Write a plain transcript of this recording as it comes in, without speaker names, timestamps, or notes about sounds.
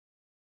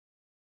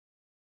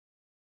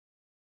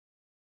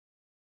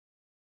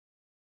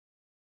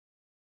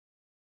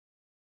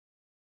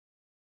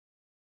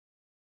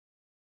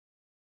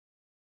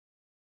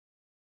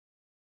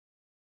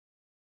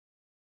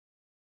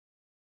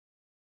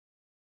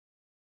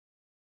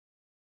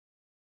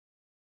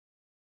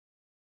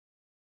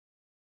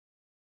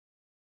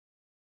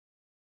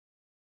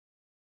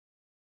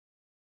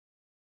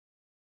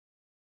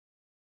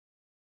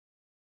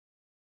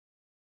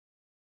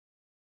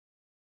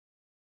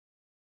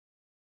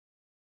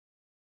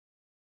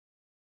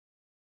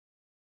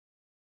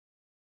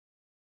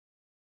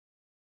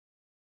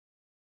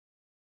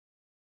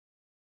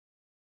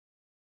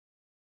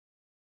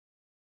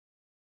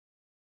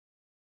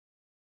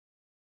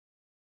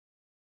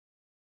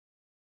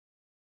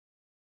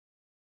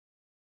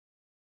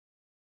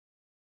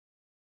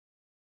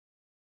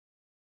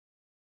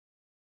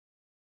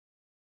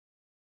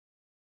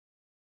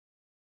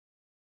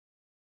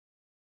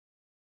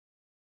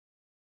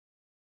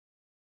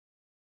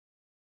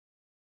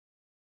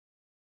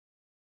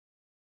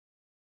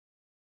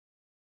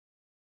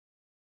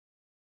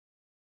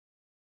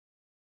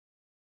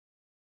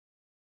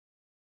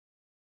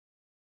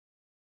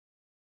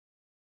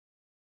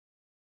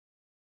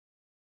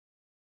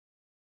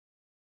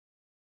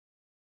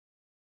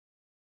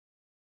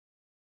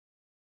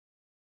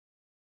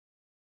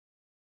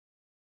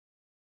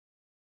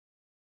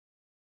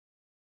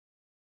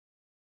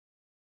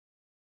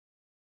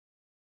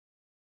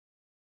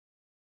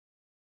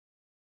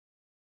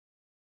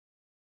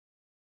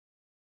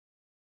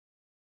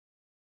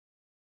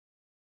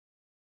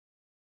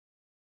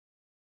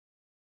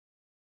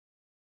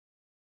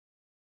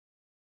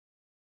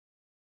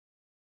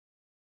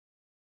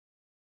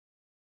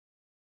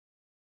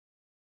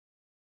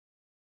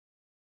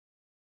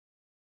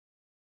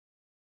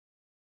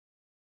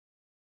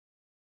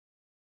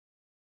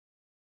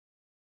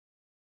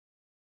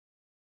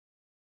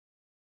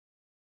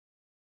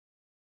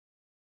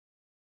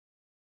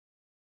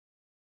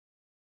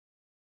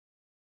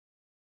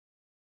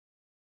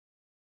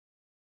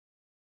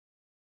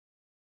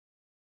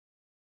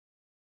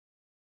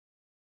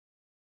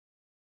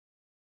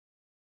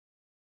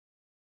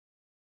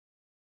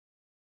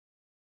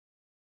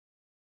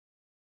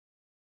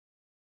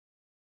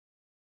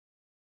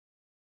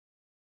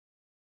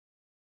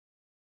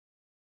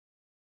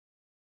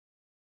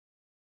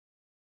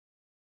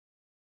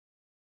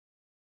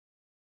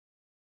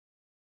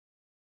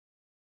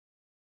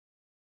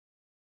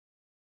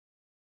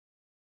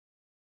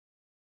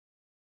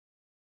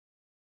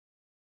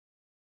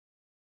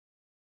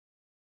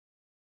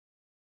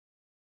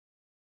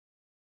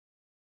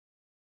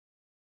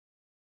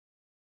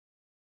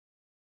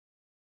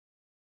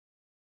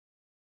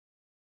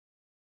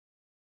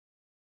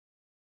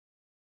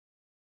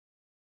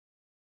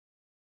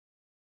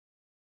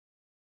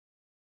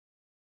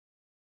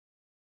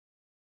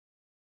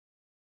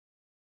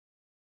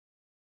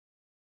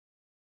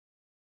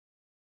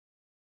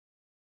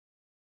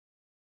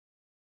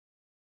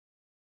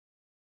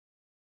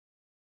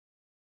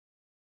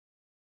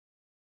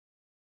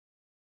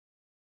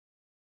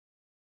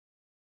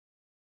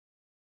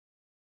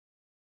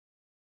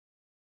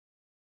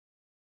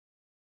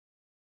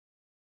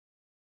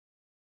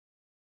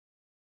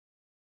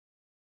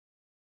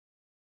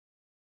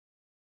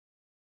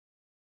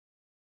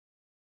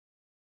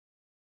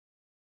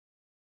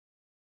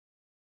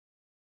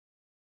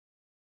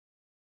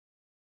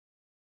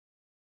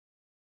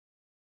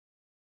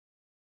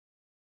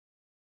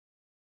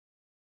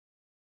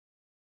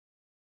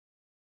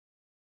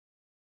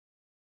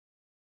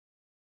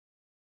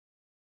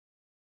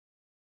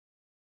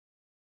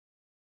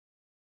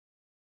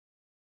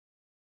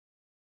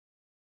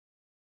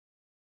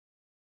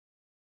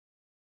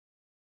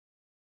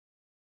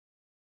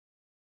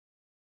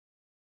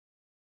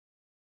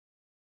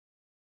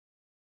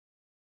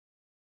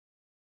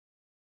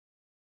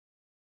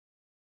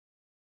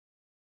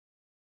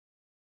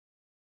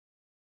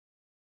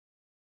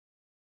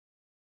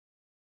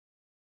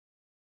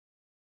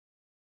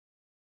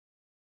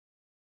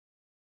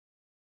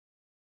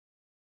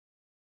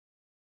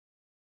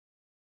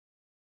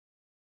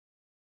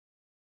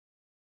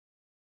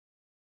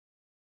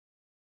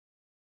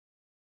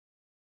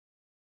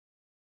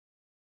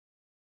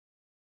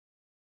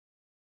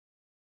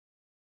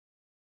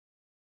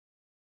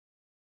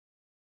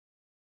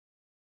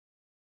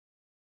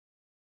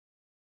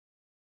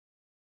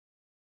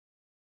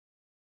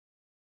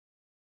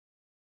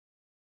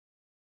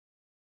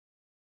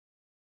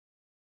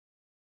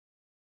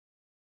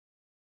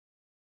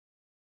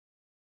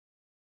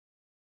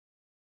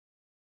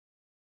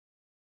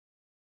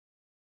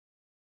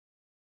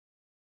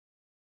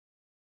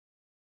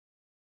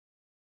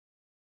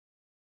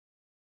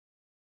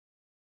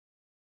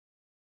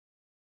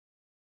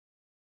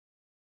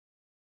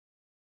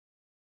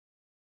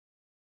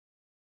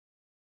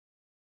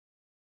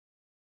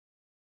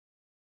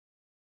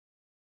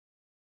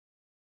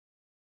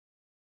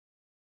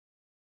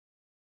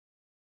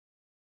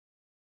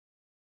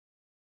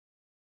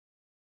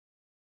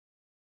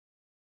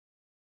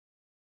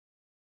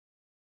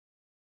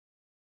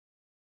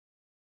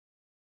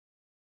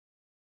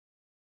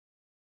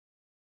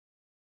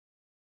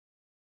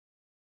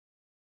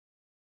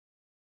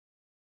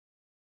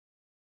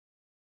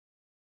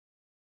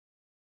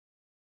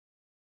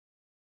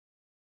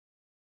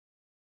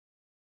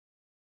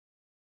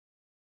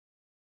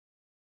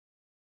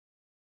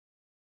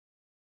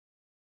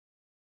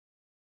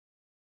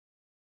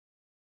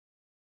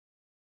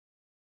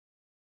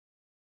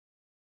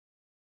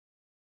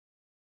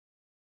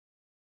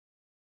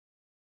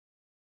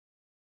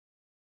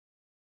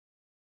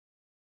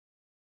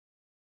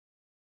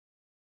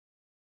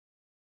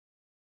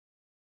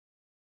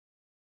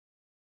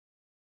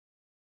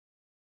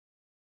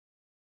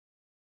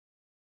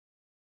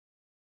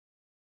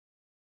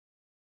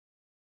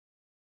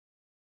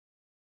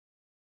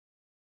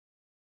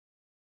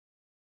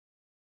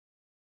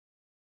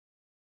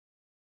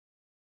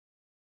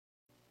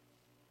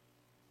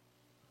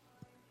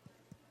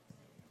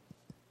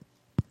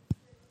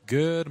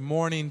Good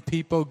morning,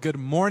 people. Good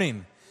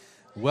morning.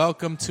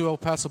 Welcome to El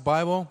Paso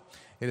Bible.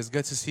 It is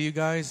good to see you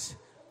guys.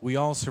 We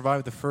all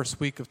survived the first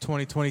week of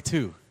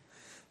 2022,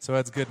 so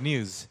that's good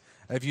news.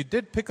 If you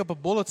did pick up a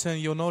bulletin,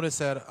 you'll notice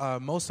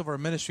that most of our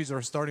ministries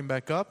are starting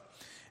back up,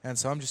 and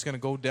so I'm just going to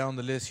go down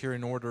the list here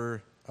in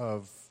order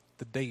of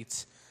the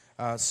dates.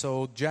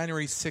 So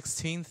January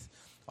 16th,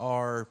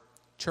 our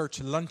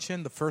church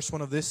luncheon, the first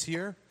one of this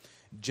year.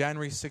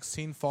 January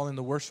 16th, following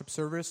the worship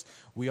service.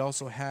 We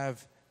also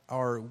have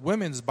our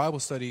women's Bible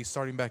study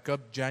starting back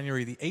up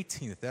January the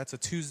 18th. That's a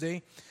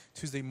Tuesday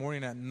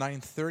morning at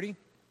 9:30.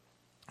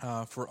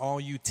 For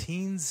all you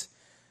teens,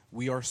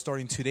 we are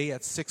starting today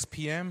at 6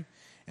 p.m.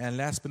 And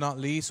last but not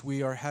least,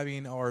 we are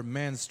having our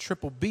men's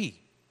Triple B,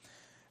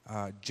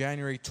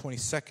 January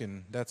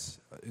 22nd.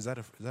 Is that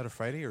a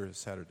Friday or a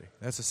Saturday?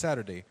 That's a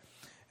Saturday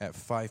at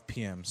 5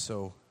 p.m.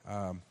 So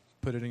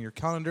put it in your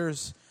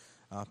calendars.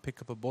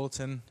 Pick up a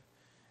bulletin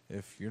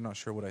if you're not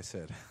sure what I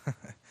said.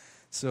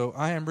 So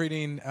I am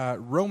reading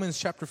Romans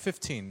chapter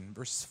 15,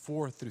 verses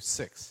 4 through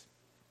 6.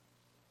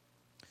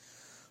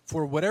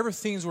 For whatever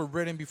things were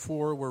written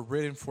before were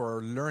written for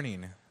our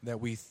learning,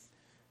 that we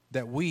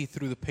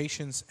through the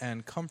patience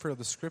and comfort of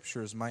the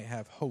Scriptures might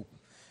have hope.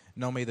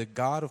 Now may the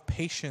God of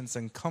patience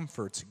and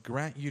comfort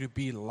grant you to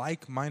be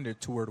like-minded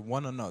toward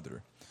one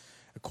another,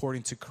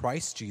 according to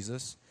Christ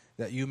Jesus,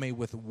 that you may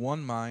with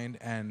one mind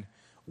and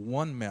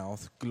one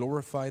mouth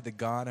glorify the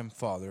God and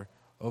Father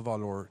of our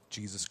Lord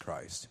Jesus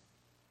Christ.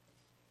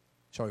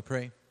 Shall we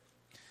pray?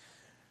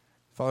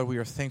 Father, we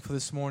are thankful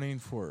this morning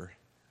for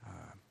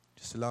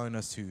just allowing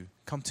us to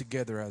come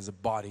together as a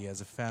body, as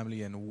a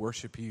family, and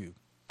worship you.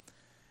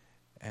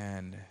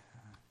 And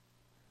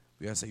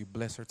we ask that you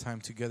bless our time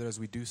together as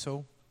we do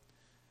so,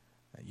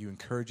 that you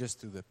encourage us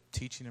through the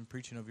teaching and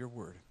preaching of your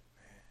word.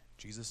 In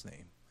Jesus'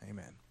 name,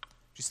 amen.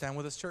 Would you stand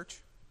with us, church?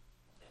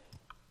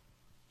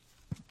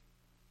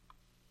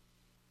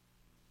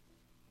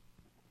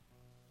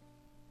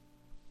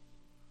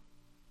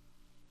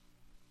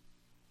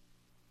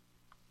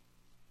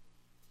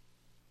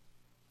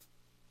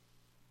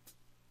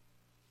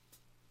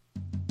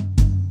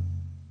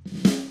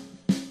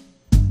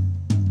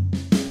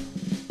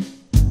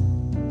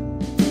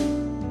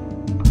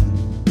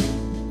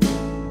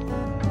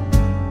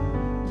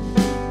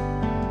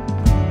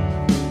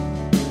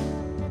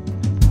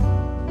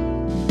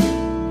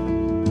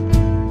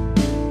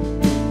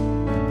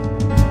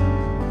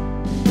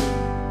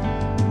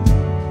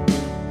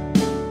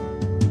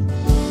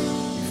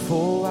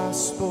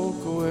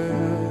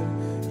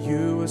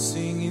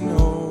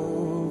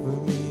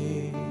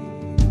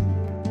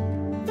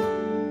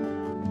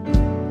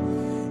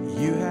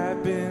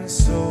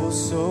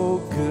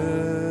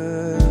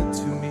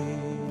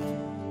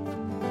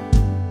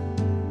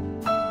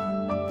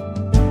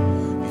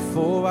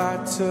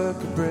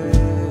 Took a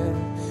breath,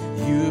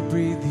 you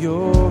breathed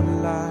your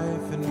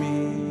life in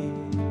me.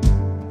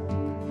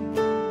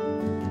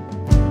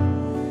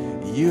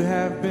 You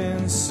have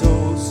been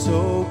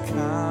so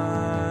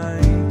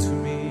kind to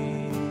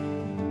me.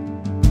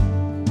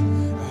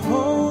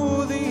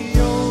 Oh, the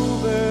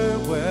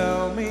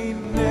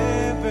overwhelming,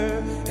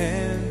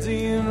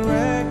 never-ending,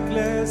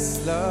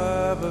 reckless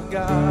love of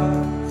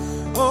God.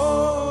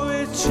 Oh,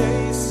 it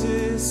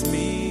chases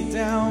me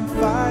down,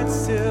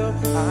 fights till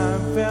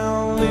I'm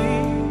found.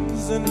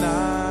 A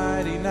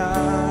 99. I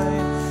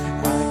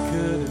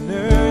couldn't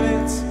earn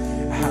it,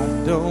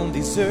 I don't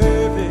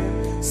deserve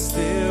it.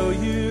 Still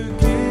you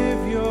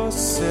give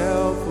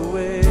yourself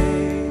away.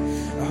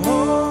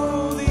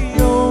 Oh,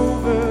 the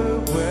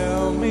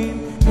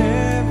overwhelming,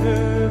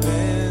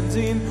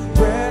 never-ending,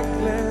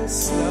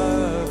 reckless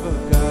love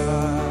of God.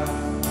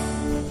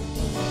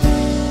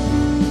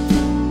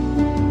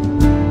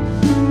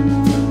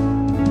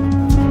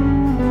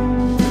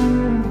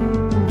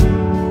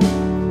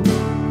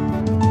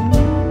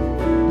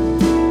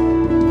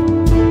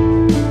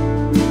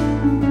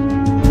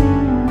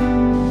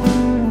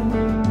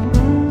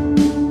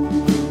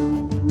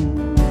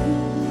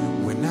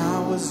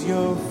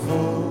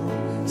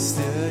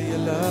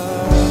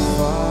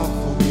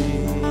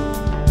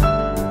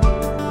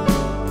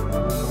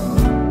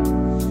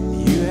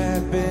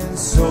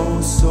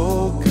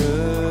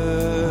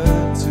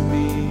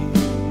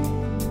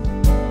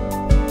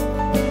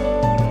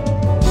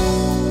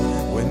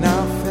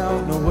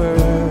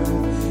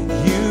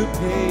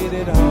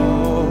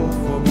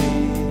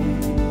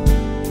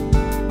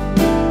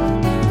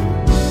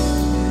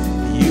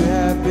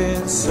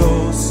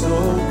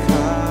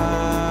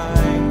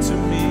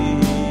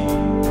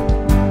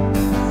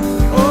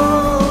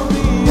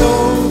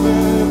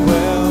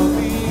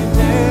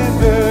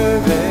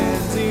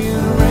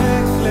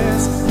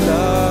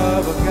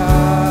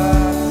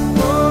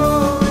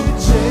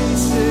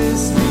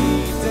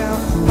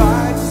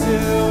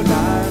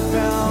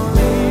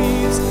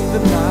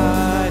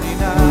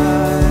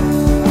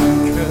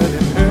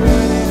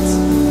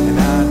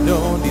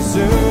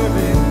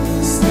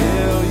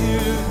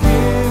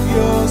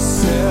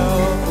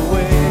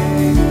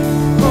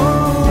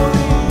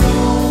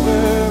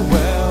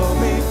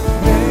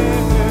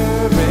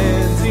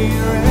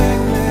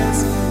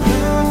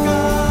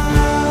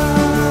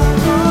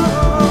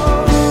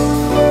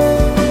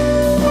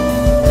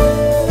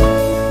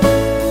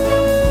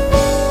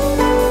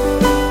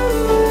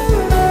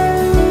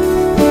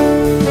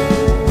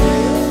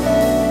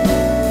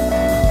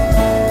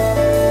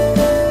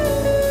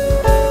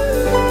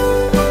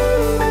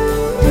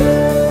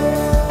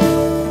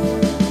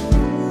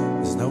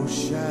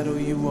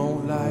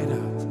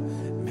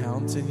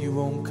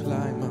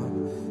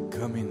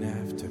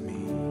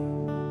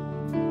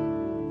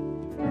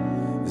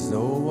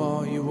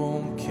 you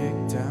won't kick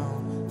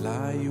down,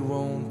 lie you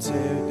won't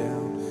tear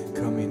down,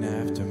 coming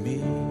after me.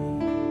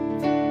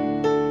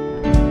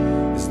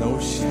 There's no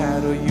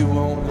shadow you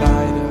won't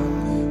light up,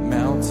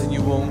 mountain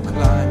you won't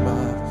climb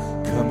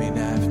up, coming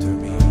after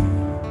me.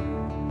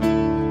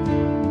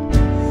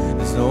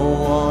 There's no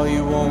wall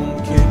you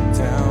won't kick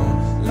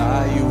down,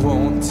 lie you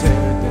won't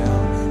tear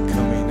down,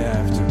 coming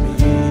after me.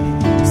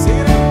 Sing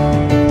it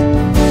out.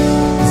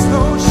 There's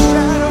no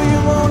shadow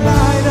you won't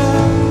light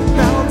up,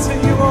 mountain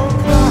you won't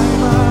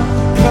climb up,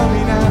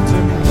 coming after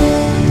me.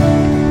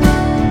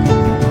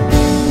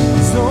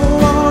 There's no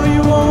wall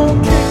you won't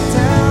kick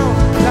down,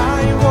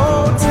 lie you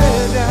won't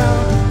tear down,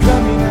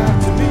 coming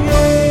after me.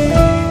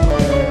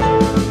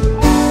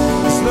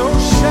 There's no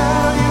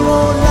shadow you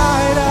won't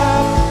light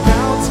up,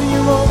 mountain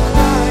you won't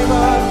climb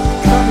up,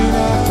 coming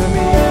after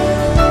me.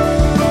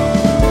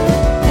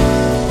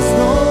 There's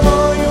no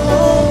wall you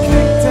won't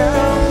kick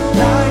down,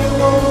 lie you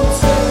won't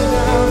tear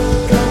down,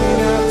 coming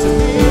after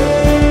me.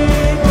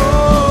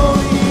 Oh,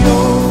 the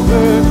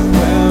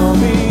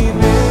overwhelming,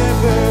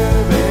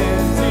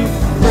 never-ending,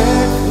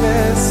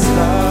 reckless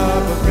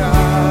love of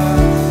God.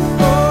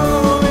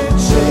 Oh, it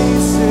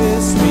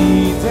chases me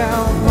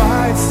down,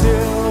 bites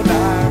till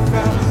I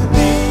found,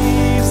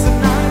 leaves the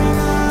 99.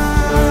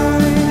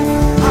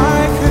 I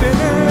couldn't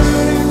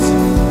earn it,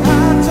 I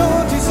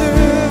don't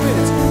deserve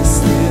it,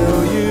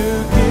 still you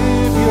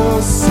give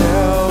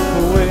yourself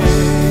away.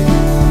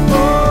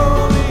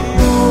 Oh, the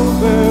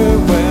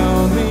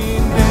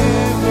overwhelming,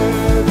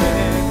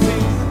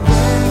 never-ending,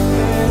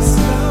 reckless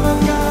love of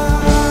God.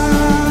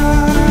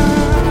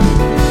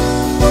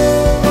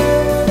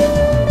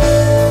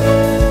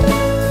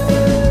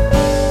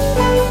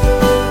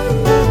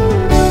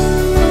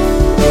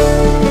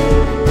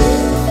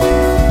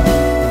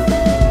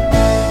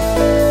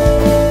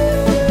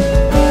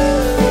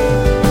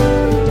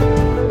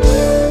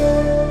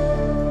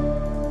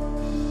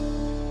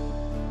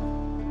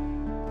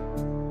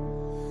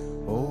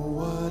 Oh,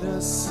 what a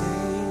Savior.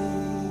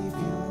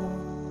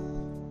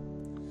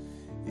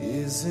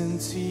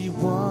 Isn't he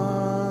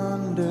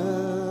wonderful?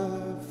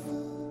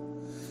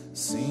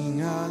 Sing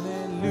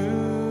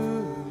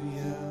hallelujah.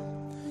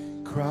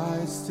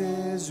 Christ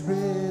is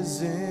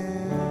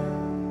risen.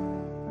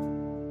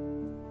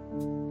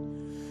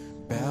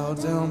 Bow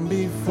down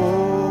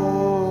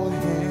before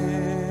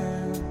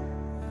him,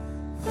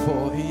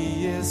 for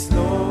he is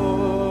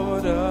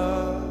Lord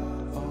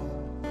of all.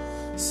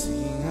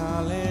 Sing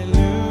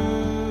hallelujah,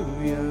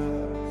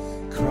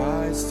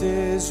 Christ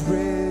is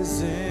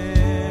risen.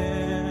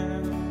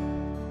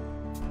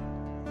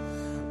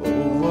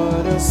 Oh,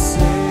 what a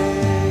Savior,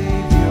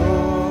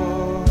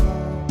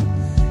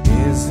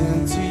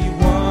 isn't he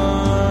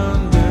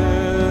wonderful?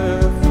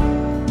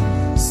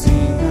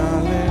 Sing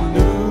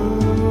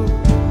hallelujah,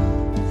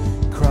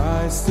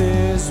 Christ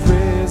is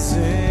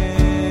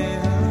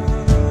risen.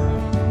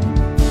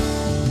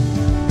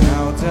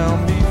 Bow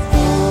down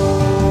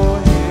before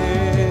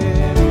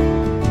him,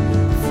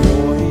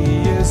 for he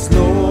is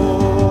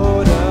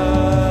Lord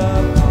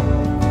of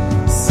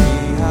all.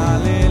 Sing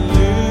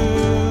hallelujah,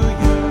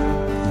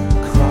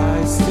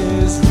 Christ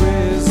is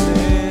risen.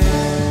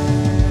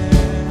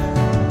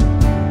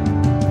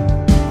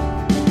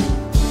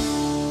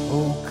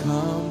 Oh,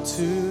 come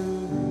to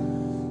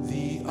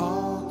the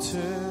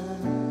altar,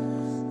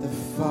 the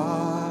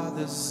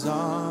Father's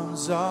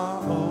arms are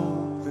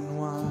open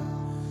wide.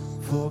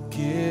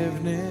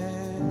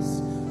 Forgiveness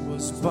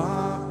was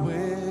bought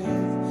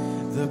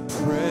with the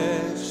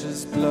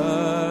precious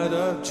blood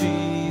of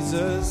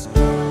Jesus Christ.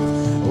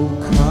 Oh,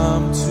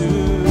 come to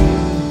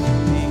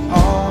the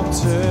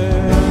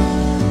altar.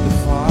 The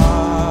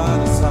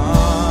Father's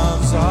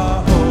arms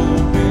are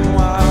open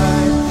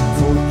wide.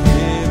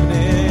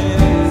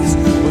 Forgiveness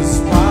was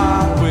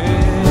bought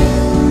with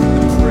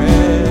the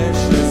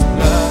precious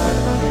blood.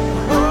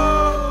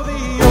 Oh,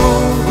 the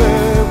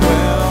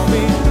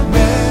overwhelming,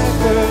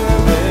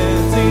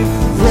 never-ending,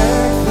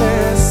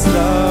 reckless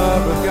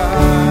love of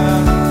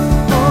God.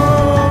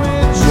 Oh,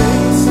 it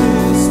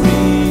chases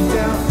me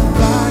down,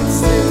 but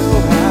still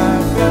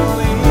have found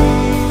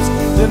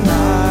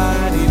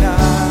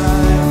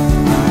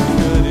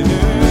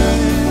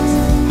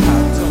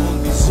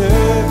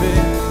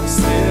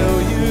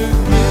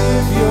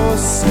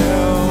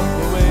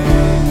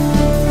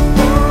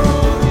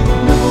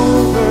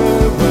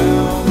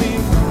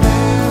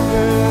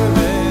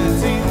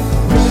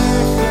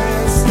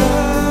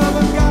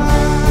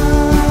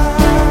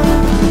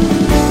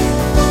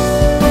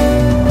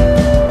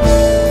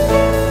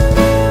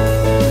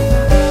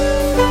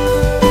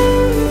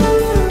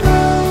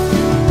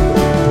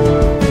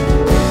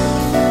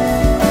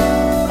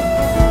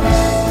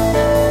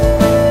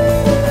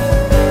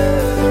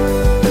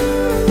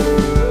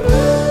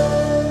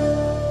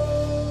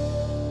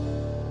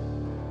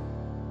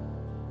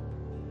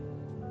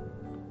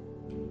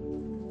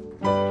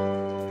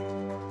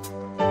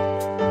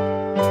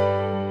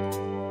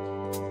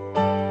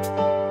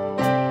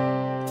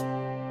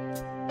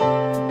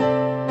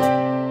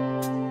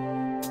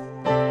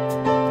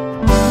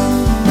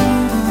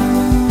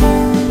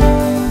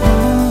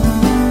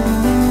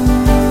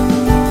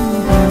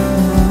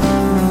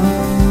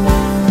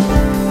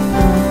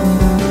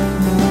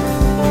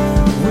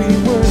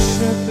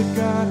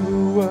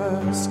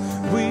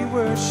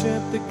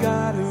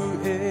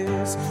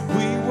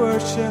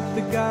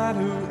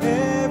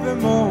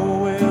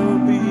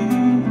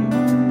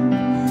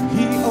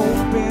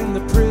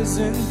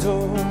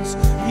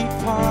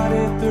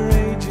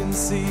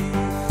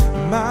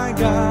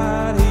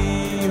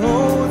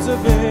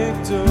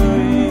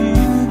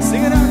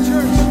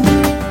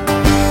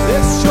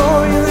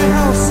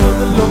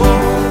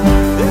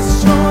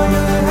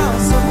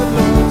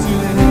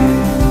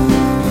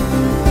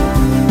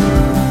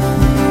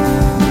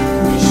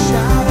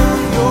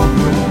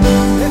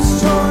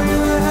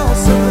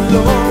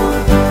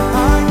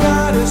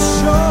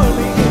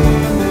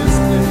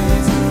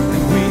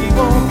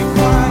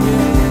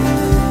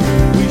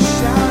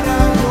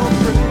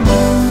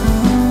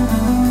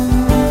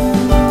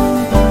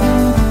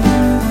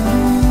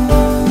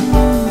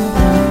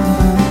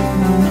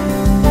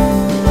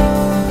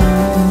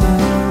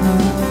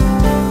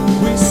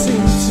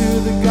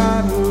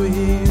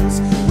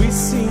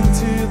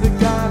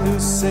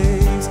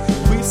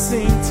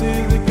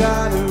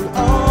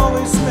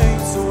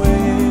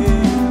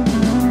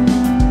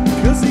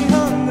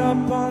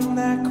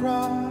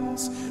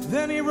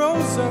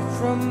rose up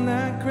from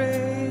that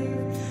grave.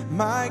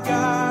 My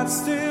God,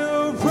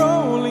 still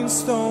rolling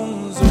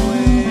stones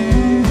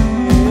away.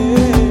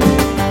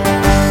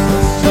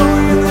 There's joy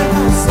in the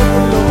house of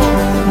the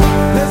Lord.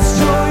 There's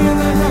joy in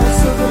the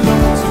house of the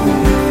Lord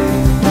today.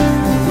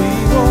 We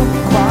won't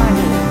be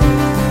quiet.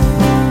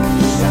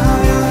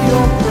 Shout out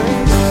your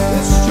praise.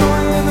 There's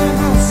joy in the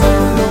house of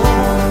the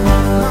Lord.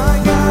 My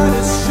God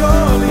is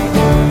surely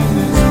in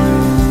this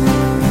place.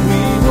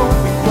 We won't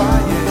be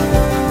quiet.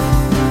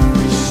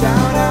 We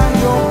shout out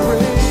your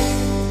praise.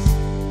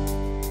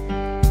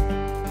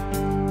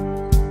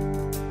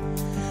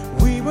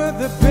 We were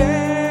the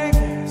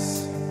beggars,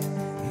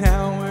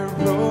 now we're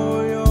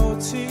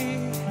royalty.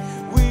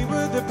 We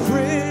were the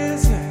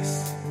prisoners,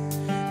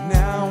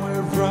 now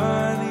we're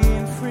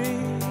running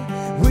free.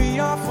 We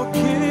are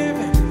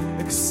forgiven,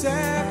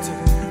 accepted,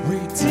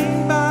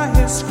 redeemed by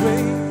His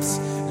grace.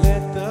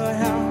 Let the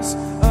house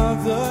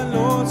of the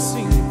Lord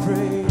sing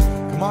praise.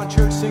 Come on,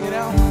 church, sing it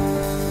out.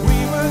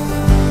 We were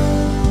the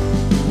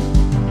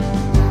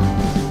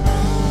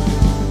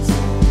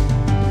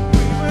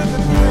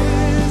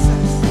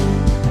prisoners.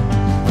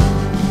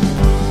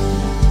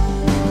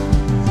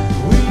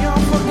 We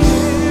are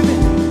forgiven,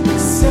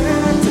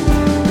 accepted,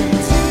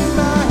 redeemed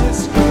by His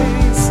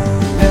grace.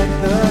 Let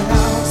the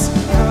house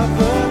of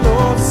the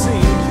Lord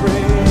sing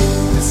praise.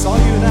 It's all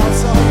you now,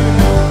 it's all you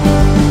now.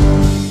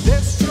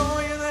 There's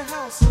joy in the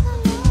house of the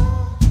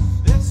Lord.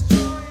 There's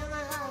joy in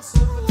the house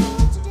of the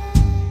Lord today.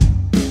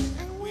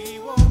 And we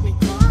won't be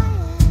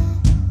quiet.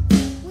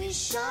 We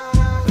shout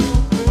out your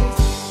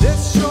praise.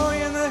 There's joy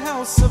in the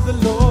house of the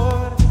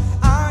Lord.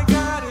 Our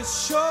God is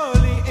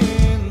surely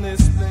in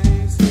this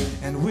place.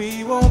 And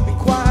we won't be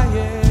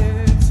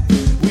quiet.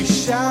 We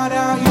shout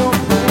out your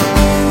praise.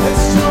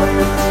 There's joy in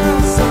the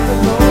house of the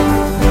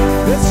Lord.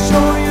 There's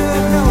joy in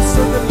the house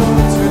of the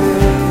Lord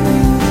today.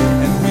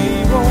 And we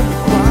won't be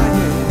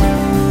quiet.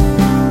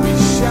 We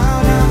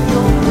shout out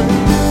your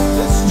praise.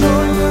 There's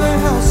joy in the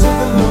house of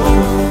the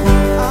Lord.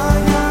 Our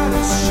God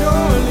is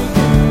surely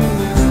in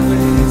this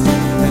place.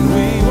 And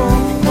we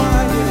won't be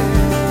quiet.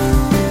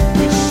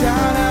 We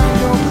shout out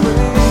your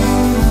praise.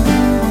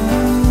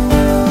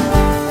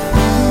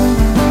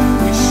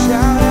 We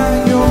shout out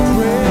your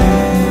praise.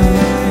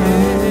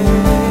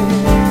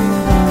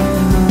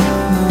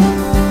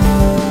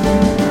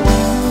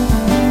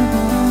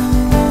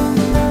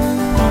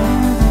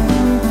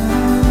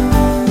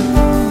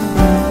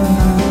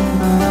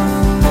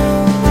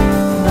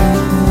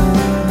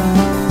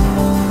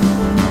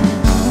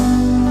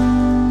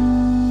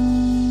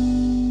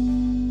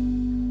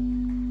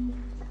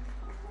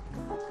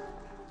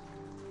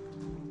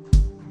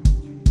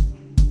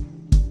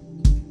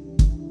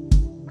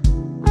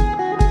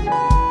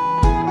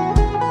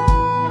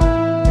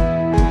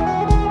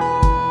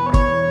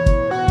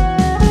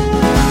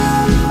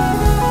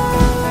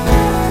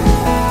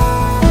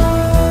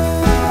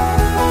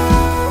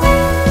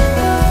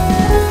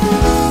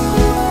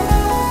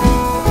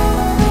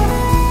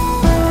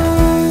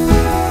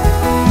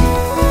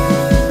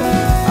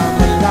 I'm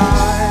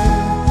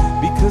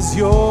alive because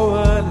you're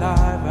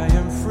alive. I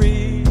am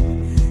free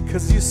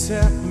because you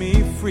set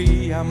me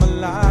free. I'm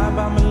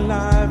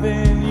alive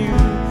in you,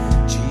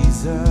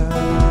 Jesus.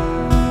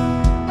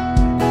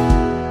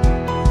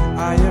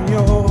 I am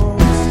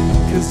yours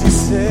because you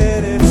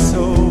said it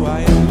so.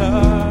 I am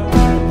loved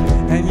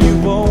and you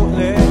won't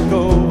let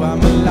go.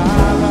 I'm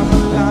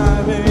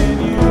alive in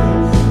you,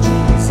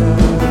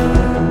 Jesus.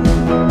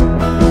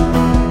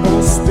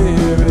 Oh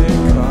Spirit,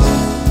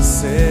 come,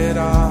 set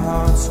our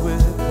hearts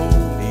with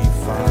holy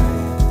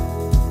fire.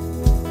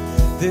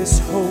 This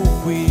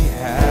hope we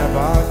have,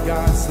 our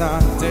God's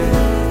not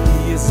dead,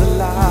 He is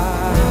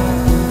alive.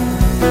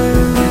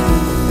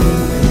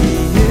 He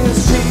is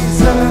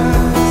Jesus.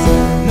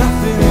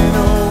 Nothing and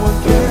no one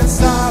can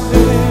stop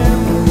Him.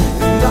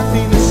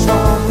 Nothing as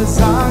strong as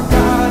our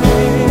God is.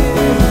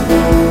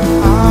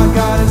 Our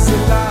God is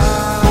alive.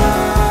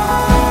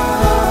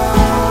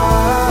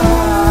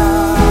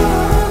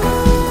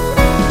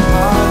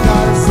 Our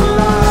God is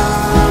alive.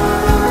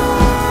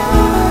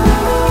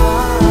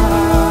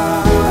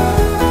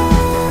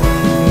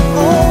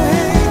 Oh,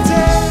 hey,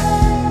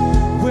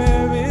 death,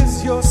 where is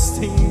your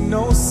sting?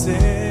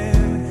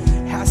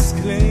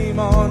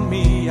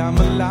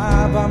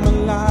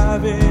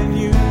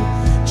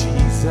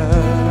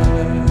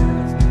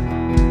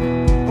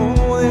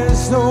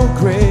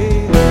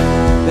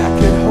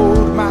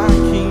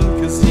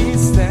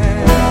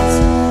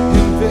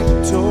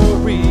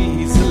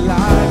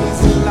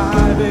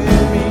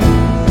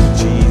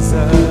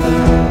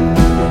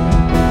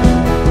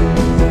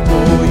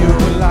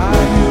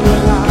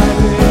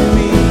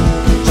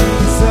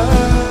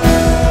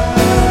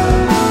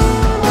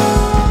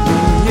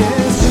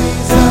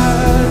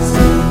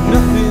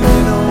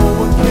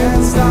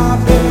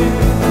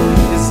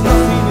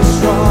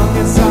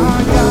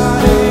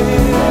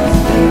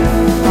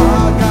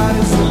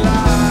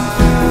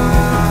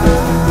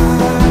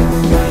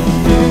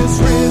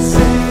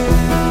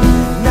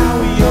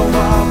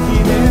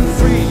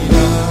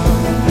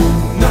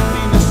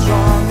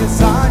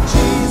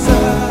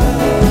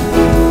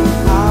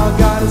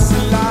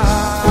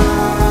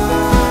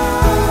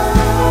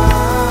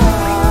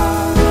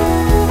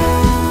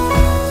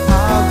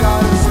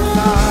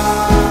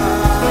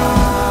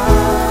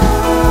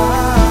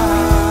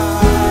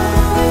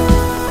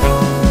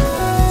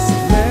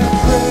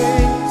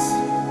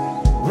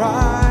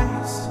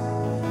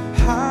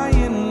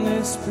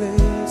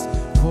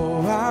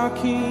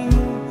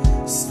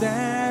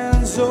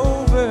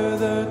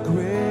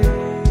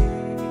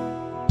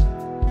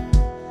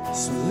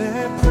 So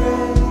let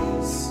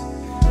praise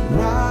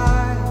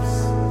rise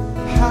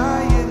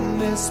high in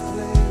this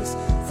place,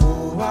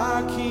 for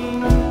our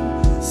King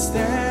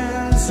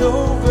stands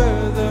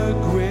over the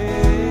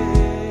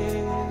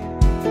grave.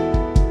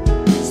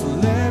 So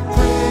let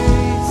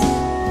praise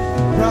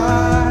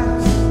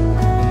rise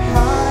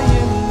high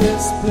in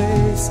this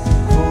place,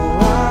 for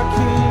our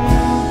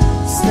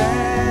King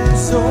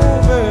stands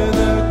over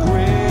the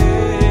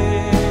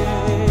grave.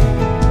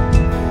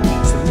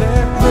 So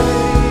let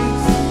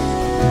praise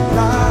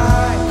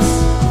rise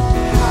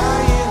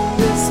high in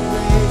this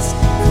place,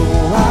 for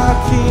our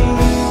King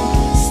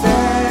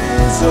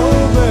stands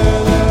over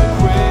the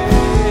grave.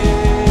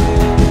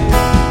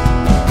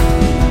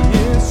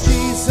 He is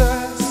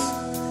Jesus,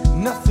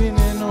 nothing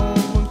and no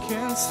one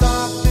can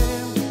stop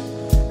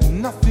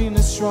him. Nothing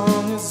as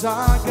strong as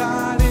our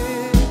God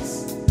is.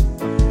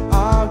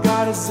 Our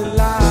God is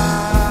alive.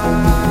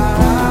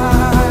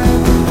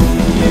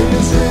 He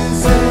is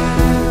risen.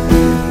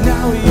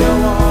 Now we are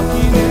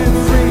walking in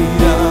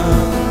freedom.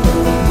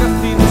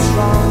 Nothing as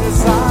strong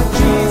as our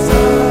Jesus.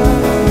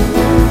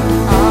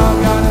 Our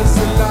God is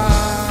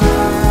alive.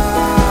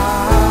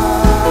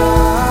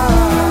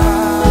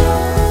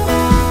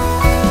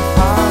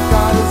 Our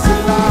God is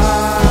alive.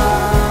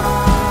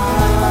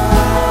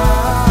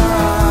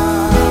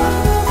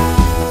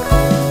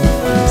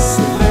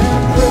 So let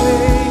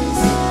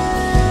praise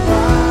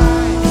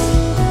rise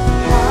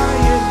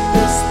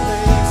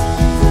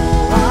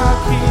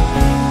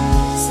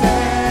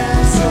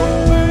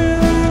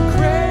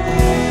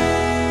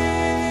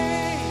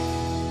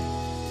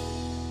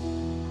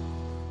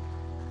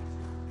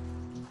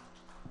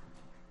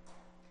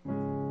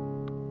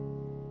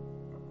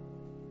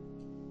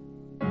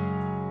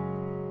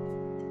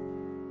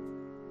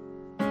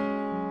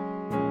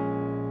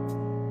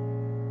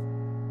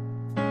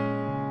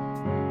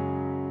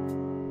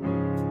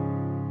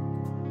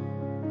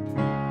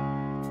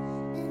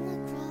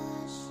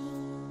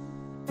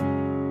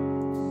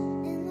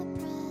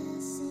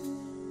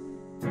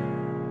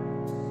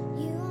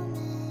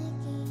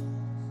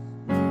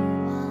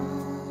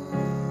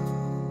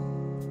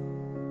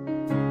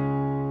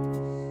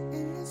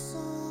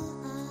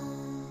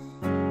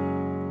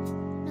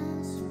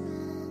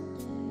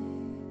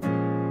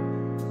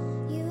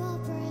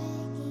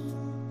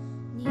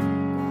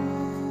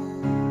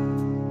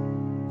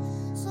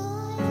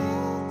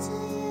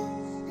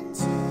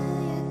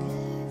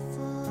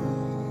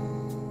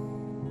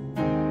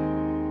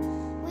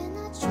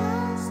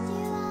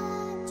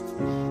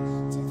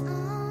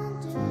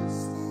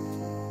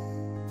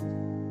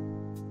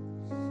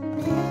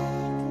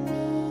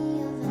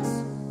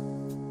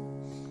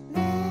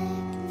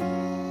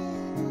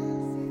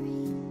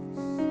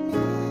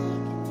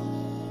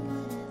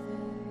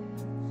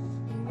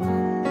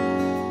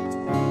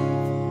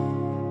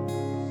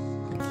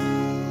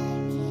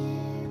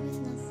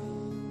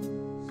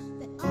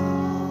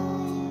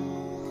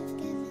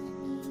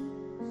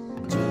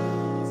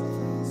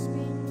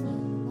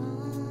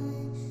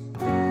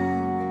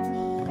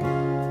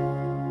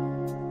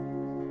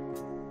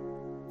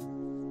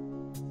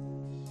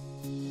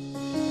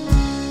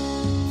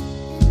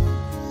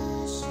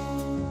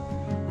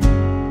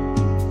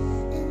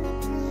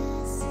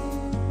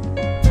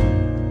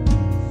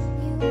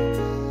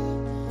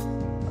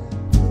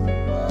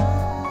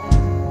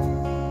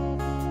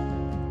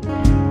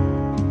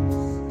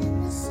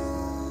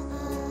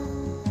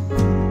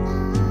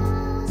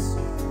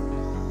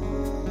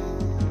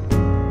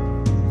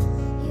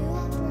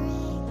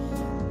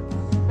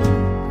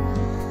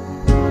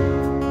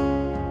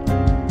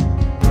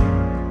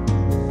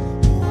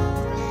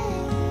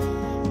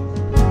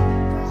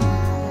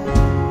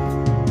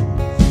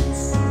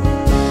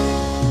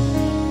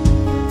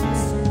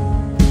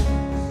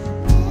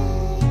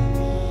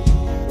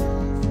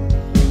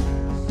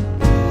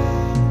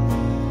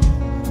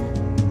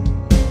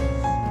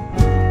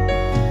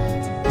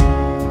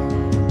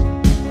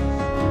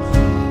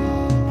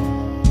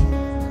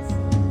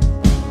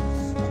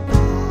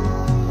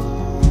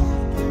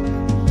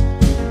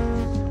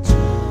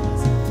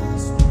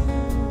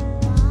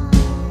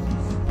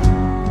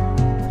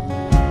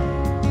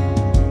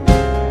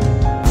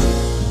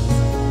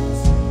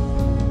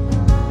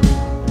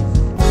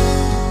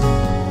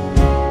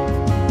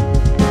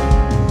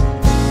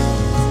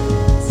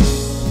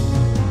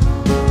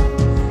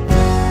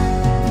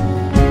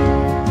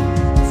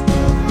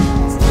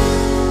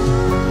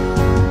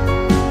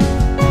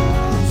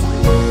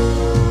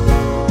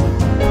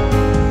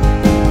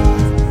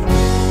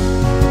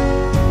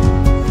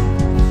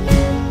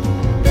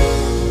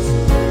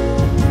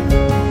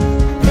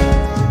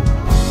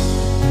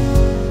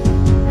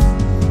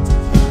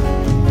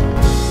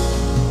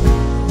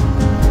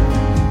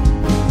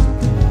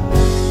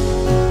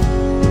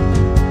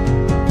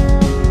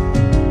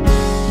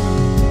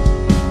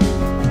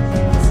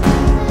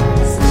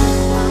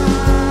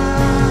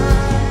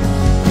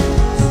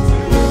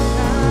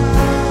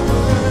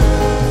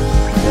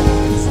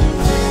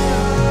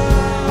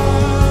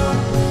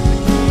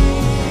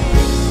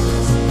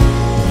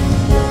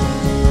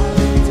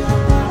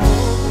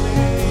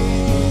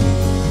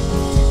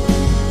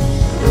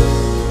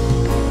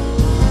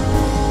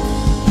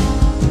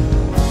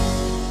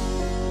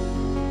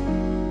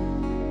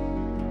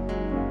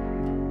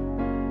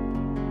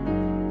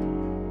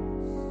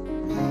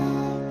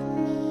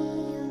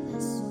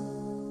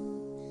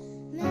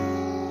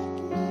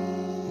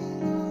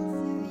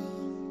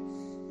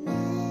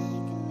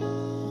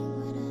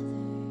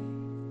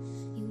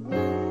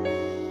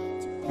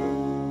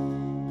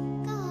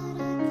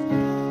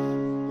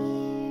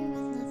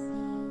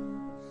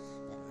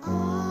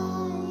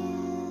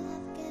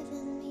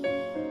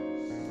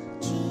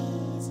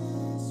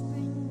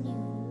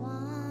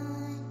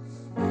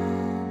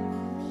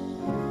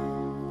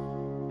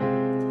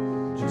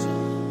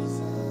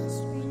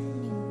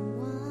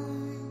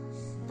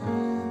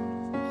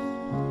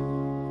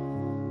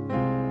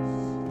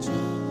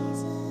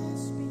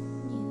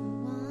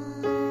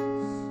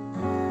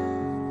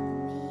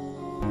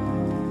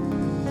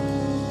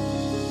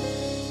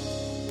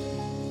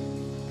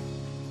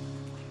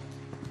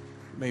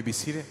may be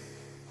seated.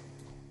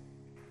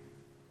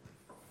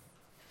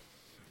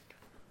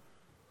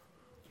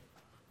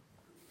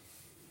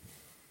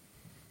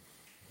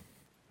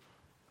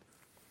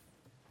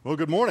 Well,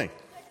 good morning.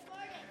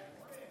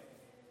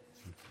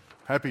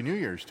 Happy New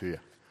Year's to you.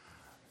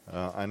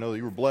 I know that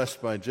you were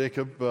blessed by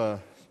Jacob's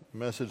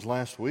message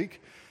last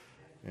week,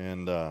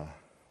 and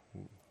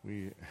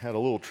we had a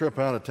little trip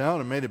out of town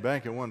and made it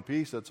back in one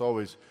piece. That's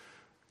always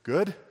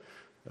good.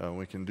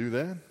 We can do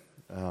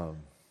that.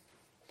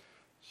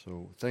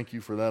 So thank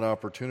you for that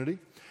opportunity.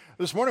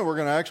 This morning we're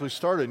going to actually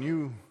start a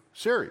new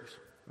series.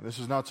 This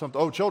is not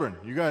something, children,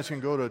 you guys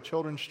can go to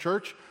children's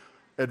church.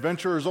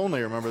 Adventurers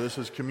only, remember, this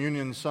is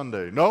Communion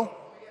Sunday. No?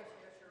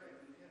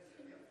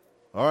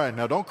 All right,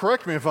 now don't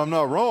correct me if I'm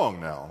not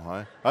wrong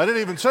now. I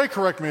didn't even say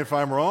correct me if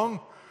I'm wrong.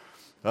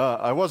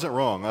 I wasn't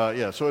wrong.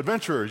 So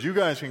adventurers, you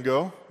guys can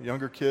go.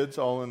 Younger kids,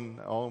 all in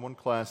one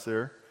class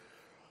there.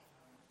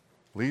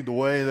 Lead the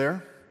way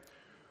there.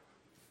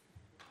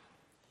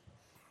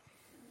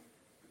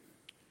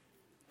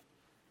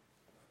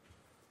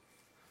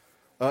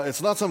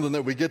 It's not something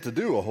that we get to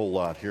do a whole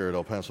lot here at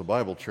El Paso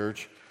Bible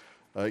Church.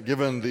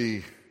 Given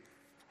the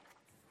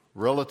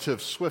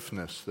relative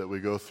swiftness that we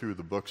go through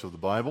the books of the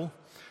Bible.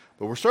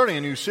 But we're starting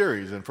a new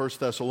series in 1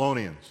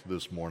 Thessalonians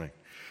this morning.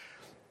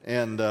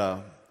 And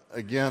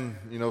again,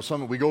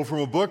 we go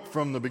from a book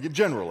from the beginning,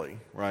 generally,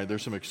 right?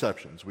 There's some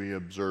exceptions. We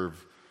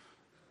observe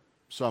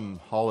some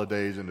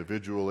holidays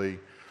individually.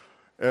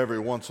 Every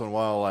once in a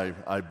while,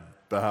 I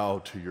bow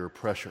to your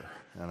pressure.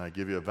 And I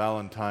give you a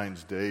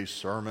Valentine's Day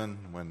sermon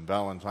when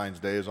Valentine's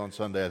Day is on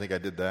Sunday. I think I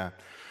did that.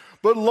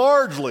 But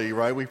largely,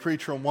 right, we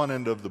preach from one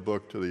end of the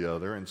book to the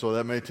other, and so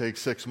that may take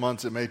 6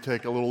 months. It may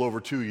take a little over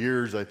 2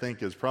 years, I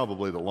think is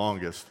probably the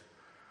longest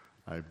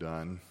I've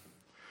done.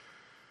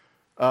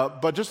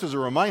 But just as a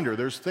reminder,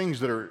 there's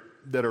things that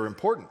are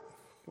important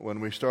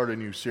when we start a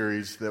new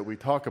series that we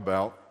talk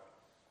about,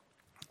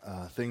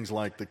 things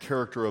like the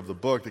character of the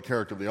book, the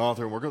character of the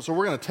author. So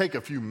we're going to take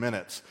a few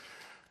minutes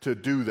to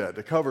do that,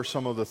 to cover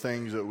some of the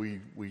things that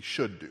we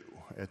should do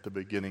at the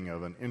beginning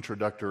of an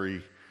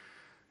introductory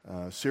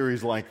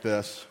series like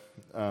this,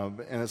 and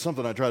it's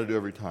something I try to do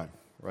every time,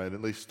 right? At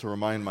least to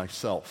remind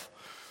myself.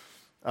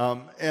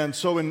 And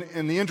so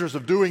in the interest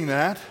of doing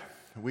that,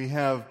 we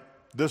have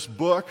this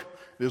book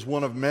is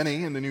one of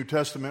many in the New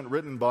Testament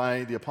written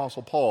by the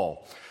Apostle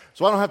Paul.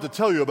 So I don't have to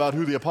tell you about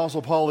who the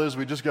Apostle Paul is.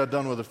 We just got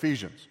done with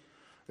Ephesians.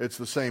 It's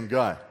the same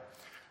guy.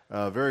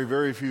 Very,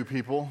 very few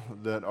people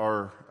that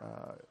are,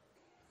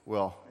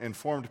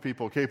 informed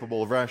people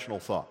capable of rational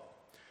thought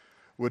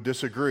would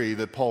disagree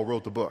that Paul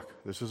wrote the book.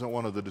 This isn't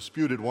one of the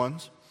disputed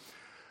ones.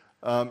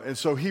 And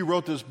so he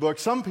wrote this book.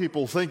 Some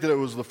people think that it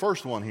was the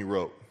first one he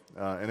wrote,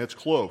 and it's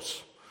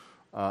close.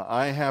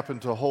 I happen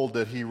to hold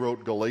that he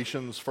wrote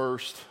Galatians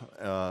first.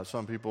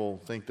 Some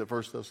people think that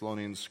 1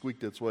 Thessalonians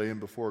squeaked its way in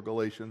before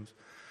Galatians.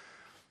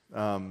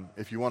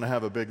 If you want to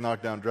have a big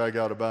knockdown, drag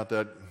out about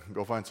that,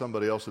 go find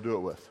somebody else to do it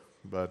with.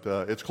 But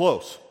it's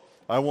close.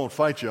 I won't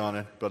fight you on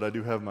it, but I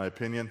do have my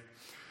opinion.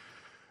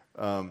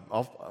 And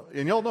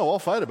y'all know I'll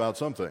fight about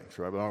some things,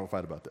 right? But I don't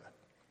fight about that.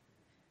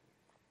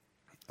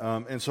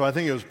 And so I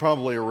think it was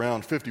probably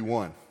around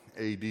 51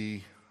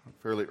 A.D.,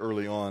 fairly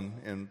early on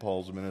in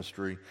Paul's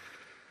ministry.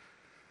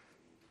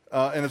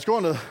 And it's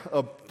going to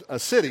a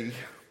city,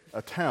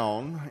 a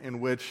town,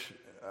 in which,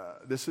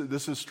 this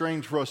is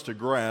strange for us to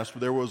grasp,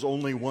 there was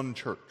only one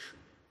church,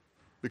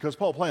 because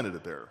Paul planted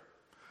it there.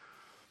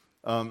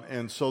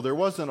 And so there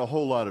wasn't a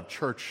whole lot of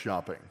church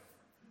shopping,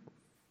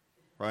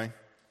 right?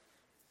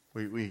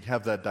 We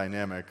have that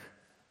dynamic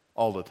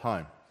all the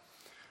time.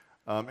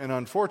 And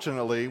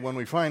unfortunately, when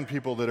we find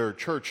people that are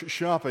church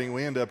shopping,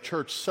 we end up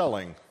church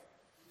selling.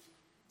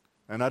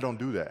 And I don't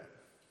do that.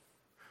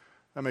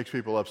 That makes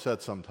people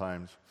upset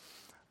sometimes.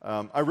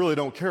 I really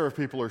don't care if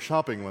people are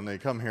shopping when they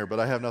come here, but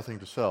I have nothing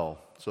to sell.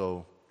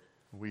 So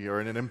we are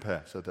in an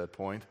impasse at that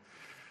point.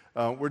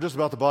 We're just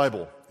about the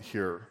Bible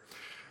here.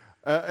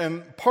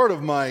 And part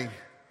of my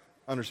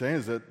understanding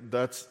is that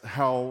that's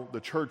how the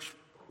church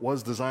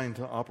was designed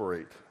to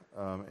operate.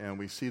 And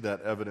we see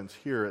that evidence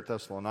here at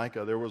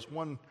Thessalonica. There was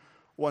one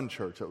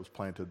church that was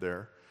planted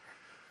there.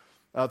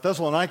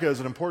 Thessalonica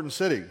is an important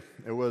city.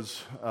 It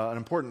was an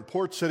important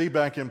port city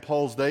back in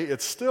Paul's day.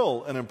 It's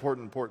still an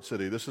important port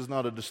city. This is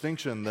not a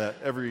distinction that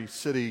every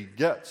city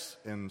gets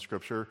in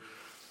Scripture.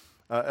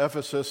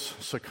 Ephesus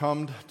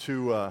succumbed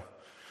to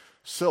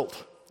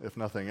silt, if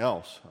nothing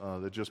else.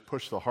 They just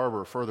pushed the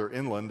harbor further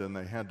inland, and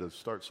they had to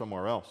start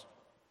somewhere else.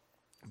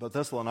 But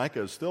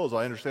Thessalonica is still, as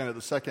I understand it,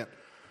 the second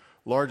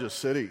largest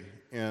city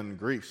in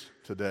Greece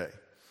today.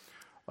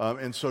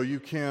 And so you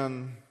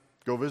can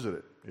go visit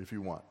it if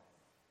you want,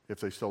 if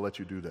they still let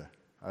you do that.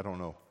 I don't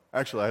know.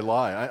 Actually, I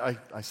lie.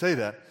 I say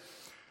that.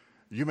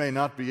 You may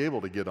not be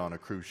able to get on a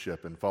cruise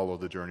ship and follow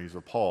the journeys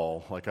of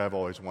Paul like I've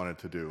always wanted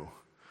to do.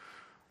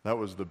 That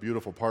was the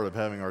beautiful part of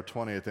having our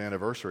 20th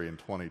anniversary in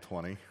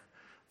 2020.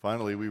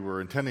 Finally, we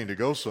were intending to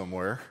go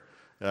somewhere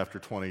after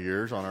 20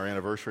 years on our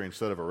anniversary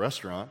instead of a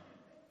restaurant.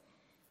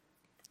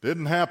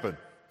 Didn't happen.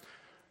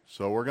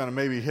 So we're going to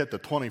maybe hit the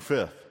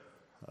 25th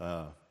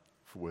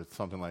with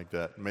something like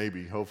that.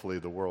 Maybe, hopefully,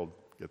 the world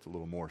gets a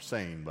little more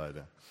sane by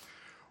then.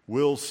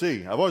 We'll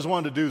see. I've always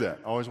wanted to do that.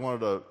 I always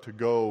wanted to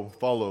go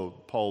follow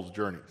Paul's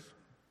journeys.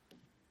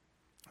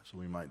 So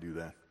we might do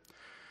that.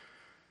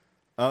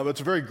 But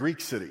it's a very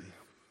Greek city.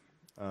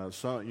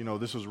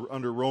 This is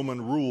under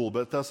Roman rule,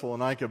 but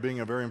Thessalonica being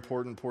a very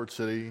important port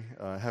city,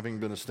 having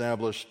been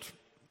established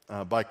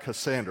by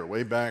Cassander,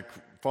 way back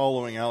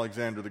following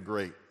Alexander the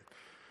Great.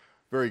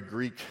 Very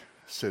Greek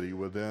city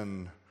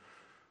within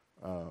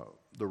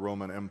the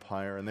Roman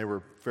Empire, and they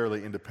were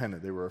fairly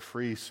independent. They were a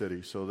free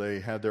city, so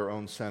they had their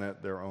own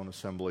senate, their own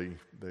assembly.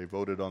 They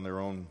voted on their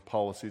own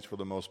policies for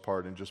the most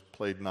part and just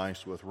played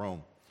nice with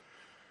Rome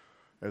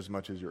as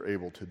much as you're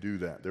able to do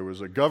that. There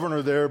was a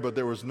governor there, but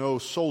there was no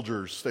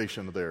soldiers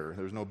stationed there.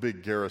 There was no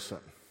big garrison,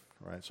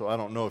 right? So I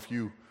don't know if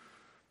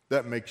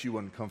that makes you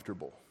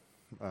uncomfortable.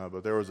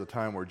 But there was a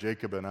time where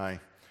Jacob and I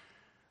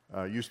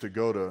used to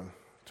go to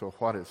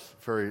Juarez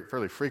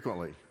fairly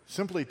frequently,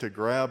 simply to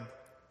grab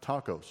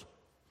tacos.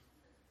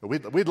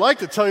 We'd like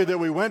to tell you that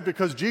we went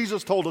because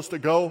Jesus told us to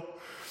go.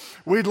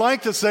 We'd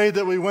like to say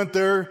that we went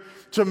there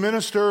to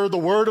minister the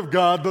Word of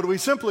God, but we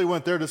simply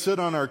went there to sit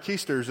on our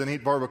keisters and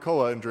eat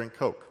barbacoa and drink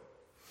Coke.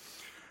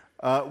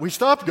 We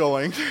stopped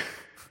going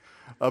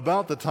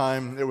about the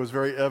time it was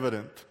very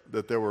evident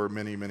that there were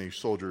many, many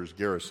soldiers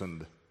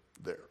garrisoned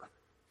there.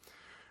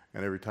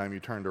 And every time you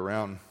turned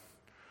around,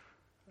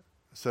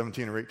 a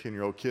 17 or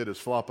 18-year-old kid is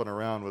flopping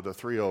around with a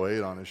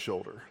 .308 on his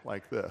shoulder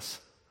like this.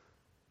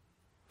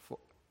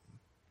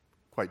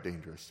 Quite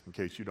dangerous, in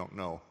case you don't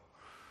know.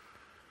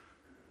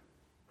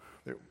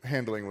 The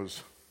handling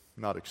was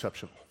not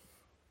exceptional.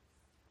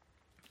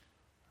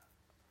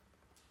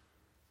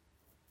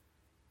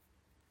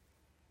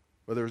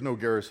 But there was no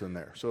garrison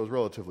there, so it was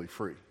relatively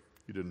free.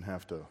 You didn't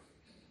have to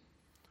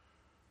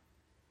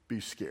be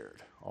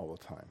scared all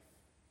the time.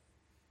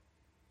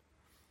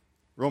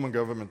 Roman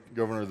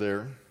governor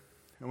there.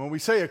 And when we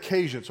say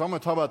occasion, so I'm going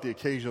to talk about the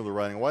occasion of the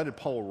writing. Why did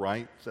Paul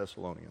write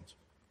Thessalonians?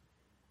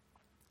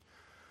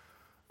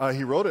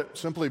 He wrote it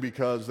simply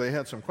because they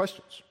had some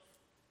questions.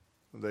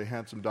 They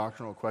had some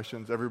doctrinal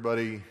questions.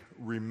 Everybody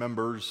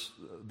remembers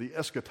the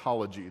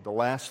eschatology, the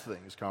last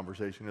things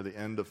conversation at the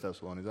end of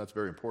Thessalonians. That's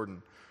very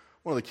important.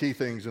 One of the key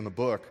things in the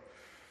book.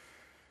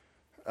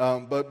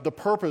 But the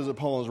purpose of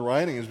Paul is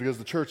writing is because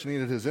the church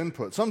needed his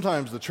input.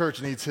 Sometimes the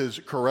church needs his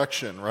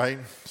correction, right?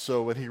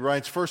 So when he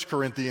writes 1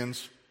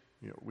 Corinthians,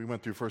 we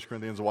went through 1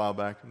 Corinthians a while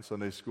back in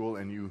Sunday school,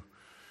 and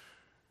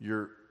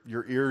your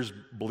ears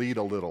bleed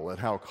a little at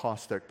how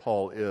caustic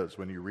Paul is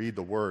when you read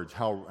the words,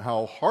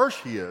 how harsh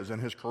he is in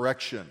his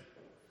correction,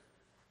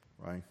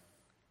 right?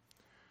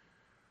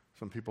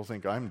 Some people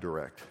think I'm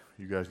direct.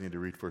 You guys need to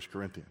read 1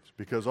 Corinthians,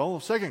 because all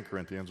of 2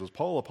 Corinthians was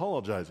Paul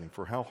apologizing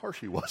for how harsh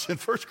he was in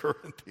 1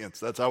 Corinthians.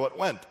 That's how it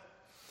went.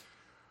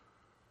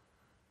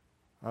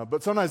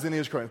 But sometimes they need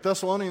his correction.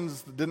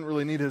 Thessalonians didn't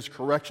really need his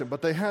correction,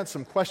 but they had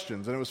some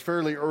questions, and it was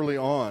fairly early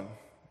on.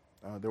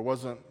 There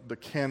wasn't the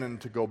canon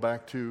to go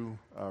back to.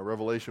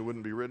 Revelation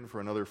wouldn't be written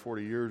for another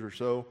 40 years or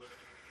so.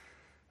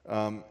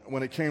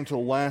 When it came to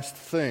last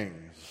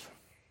things,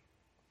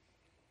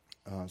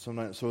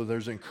 so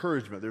there's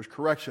encouragement, there's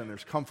correction,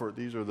 there's comfort.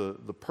 These are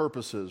the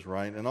purposes,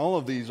 right? And all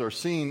of these are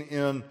seen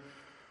in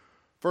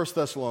 1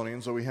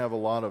 Thessalonians, so we have a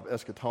lot of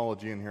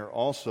eschatology in here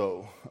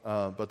also.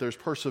 But there's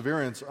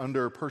perseverance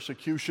under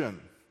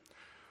persecution.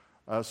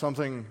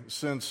 Something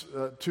since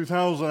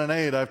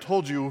 2008 I've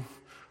told you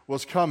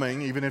was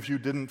coming, even if you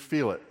didn't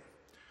feel it.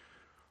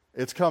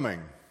 It's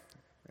coming.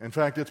 In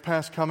fact, it's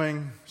past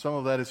coming. Some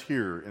of that is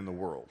here in the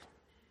world,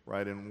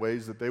 right, in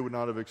ways that they would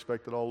not have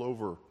expected all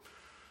over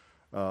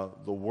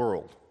the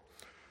world.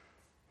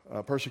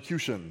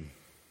 Persecution.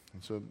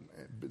 And so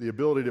the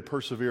ability to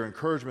persevere,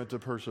 encouragement to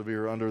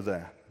persevere under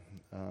that.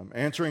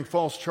 Answering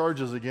false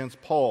charges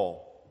against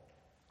Paul.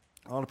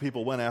 A lot of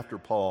people went after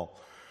Paul,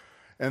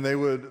 and they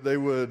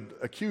would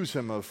accuse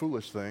him of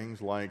foolish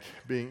things like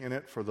being in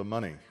it for the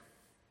money.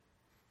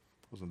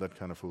 Wasn't that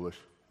kind of foolish?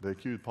 They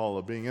accused Paul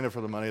of being in it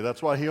for the money.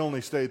 That's why he only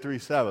stayed 3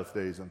 Sabbath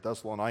days in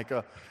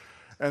Thessalonica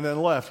and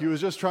then left. He was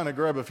just trying to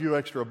grab a few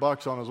extra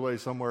bucks on his way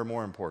somewhere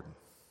more important.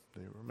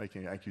 They were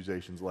making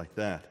accusations like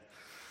that.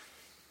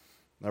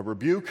 Now,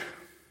 rebuke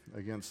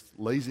against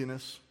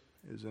laziness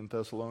is in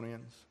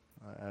Thessalonians.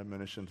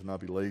 Admonition to not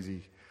be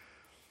lazy.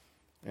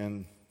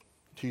 And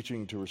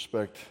teaching to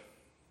respect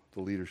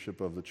the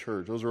leadership of the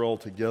church. Those are all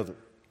together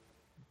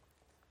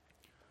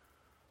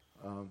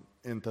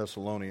in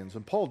Thessalonians.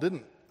 And Paul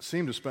didn't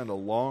seem to spend a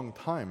long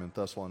time in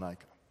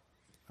Thessalonica.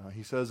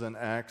 He says in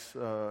Acts,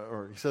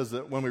 or he says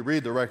that when we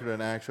read the record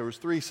in Acts, there was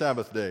 3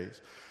 Sabbath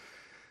days.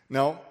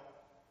 Now,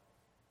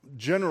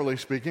 generally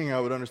speaking, I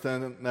would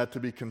understand that to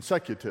be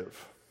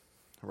consecutive,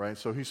 right?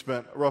 So he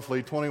spent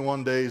roughly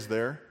 21 days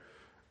there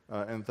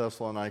in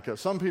Thessalonica.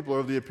 Some people are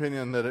of the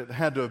opinion that it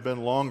had to have been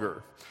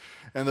longer.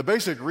 And the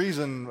basic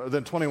reason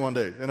than 21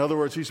 days, in other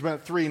words, he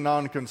spent 3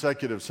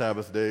 non-consecutive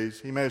Sabbath days.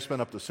 He may have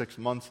spent up to 6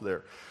 months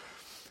there.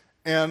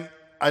 And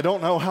I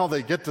don't know how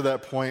they get to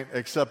that point,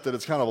 except that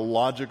it's kind of a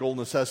logical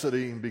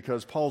necessity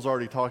because Paul's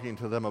already talking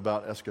to them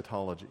about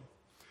eschatology.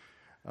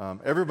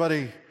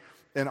 Everybody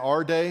in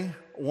our day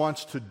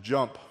wants to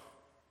jump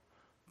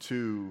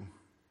to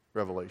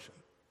Revelation,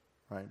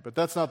 right? But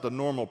that's not the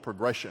normal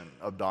progression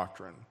of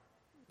doctrine.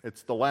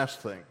 It's the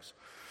last things.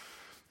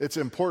 It's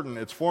important,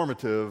 it's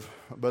formative,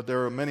 but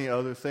there are many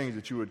other things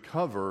that you would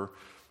cover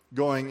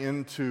going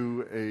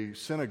into a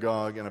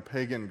synagogue in a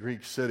pagan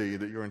Greek city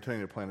that you're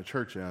intending to plant a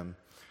church in,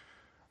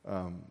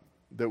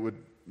 that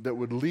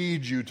would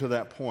lead you to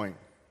that point.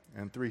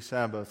 And 3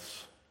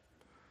 Sabbaths,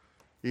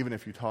 even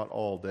if you taught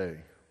all day,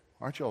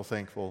 aren't you all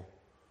thankful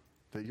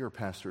that your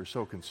pastor is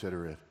so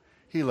considerate?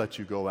 He lets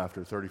you go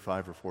after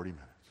 35 or 40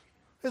 minutes.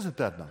 Isn't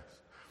that nice?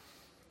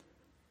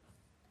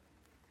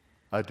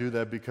 I do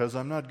that because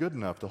I'm not good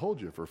enough to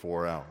hold you for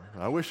 4 hours.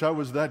 I wish I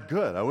was that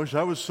good. I wish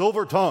I was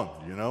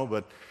silver-tongued,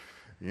 but,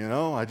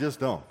 I just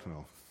don't.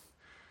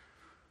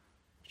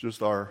 It's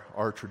just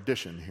our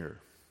tradition here.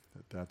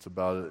 That's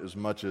about as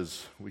much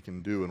as we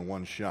can do in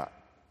one shot.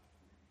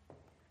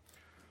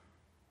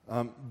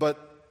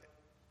 But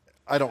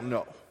I don't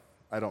know.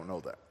 I don't know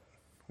that,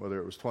 whether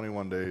it was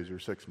 21 days or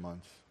 6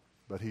 months.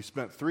 But he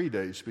spent 3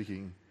 days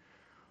speaking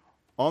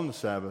on the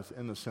Sabbath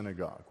in the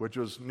synagogue, which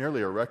was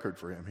nearly a record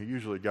for him. He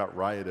usually got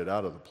rioted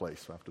out of the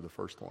place after the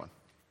first one.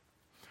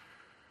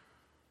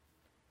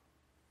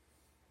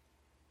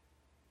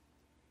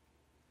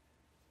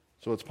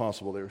 So it's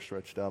possible they were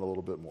stretched out a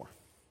little bit more.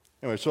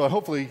 Anyway, so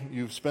hopefully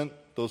you've spent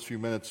those few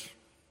minutes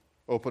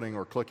opening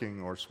or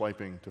clicking or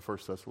swiping to 1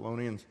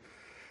 Thessalonians.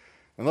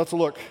 And let's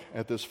look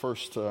at this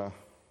first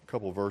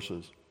couple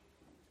verses.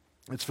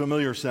 It's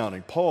familiar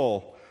sounding.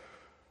 Paul,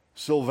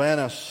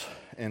 Silvanus,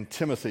 and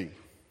Timothy,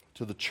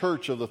 to the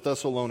church of the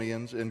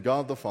Thessalonians in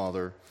God the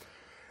Father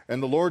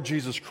and the Lord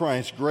Jesus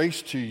Christ,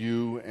 grace to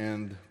you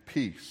and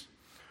peace.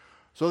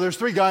 So there's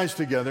 3 guys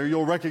together.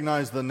 You'll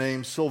recognize the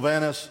name.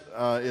 Silvanus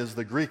is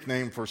the Greek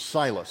name for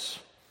Silas.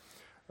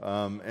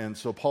 And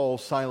so Paul,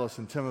 Silas,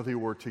 and Timothy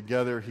were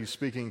together. He's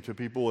speaking to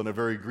people in a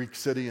very Greek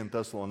city in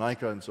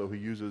Thessalonica, and so he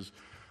uses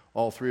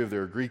all 3 of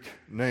their Greek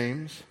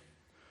names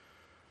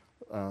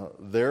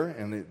there,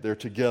 and they're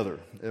together.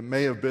 It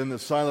may have been that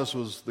Silas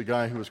was the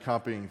guy who was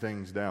copying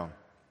things down.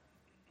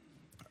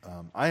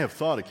 I have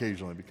thought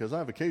occasionally, because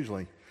I've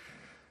occasionally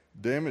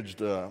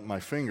damaged my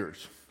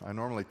fingers. I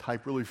normally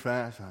type really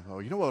fast. I go,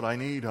 you know what I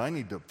need? I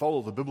need to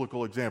follow the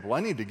biblical example. I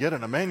need to get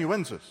an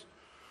amanuensis.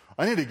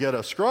 I need to get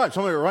a scribe,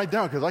 somebody to write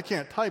down, because I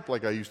can't type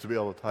like I used to be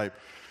able to type.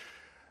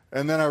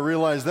 And then I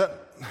realized that,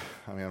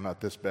 I'm not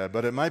this bad,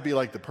 but it might be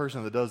like the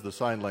person that does the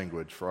sign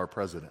language for our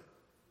president,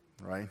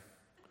 right?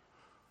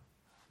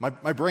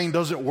 My brain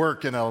doesn't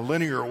work in a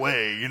linear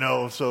way,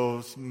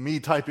 so me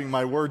typing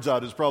my words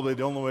out is probably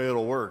the only way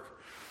it'll work.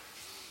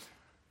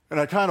 And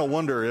I kind of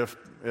wonder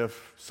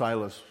if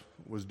Silas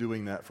was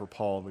doing that for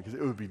Paul, because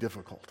it would be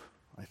difficult,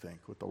 I think,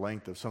 with the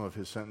length of some of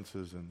his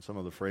sentences and some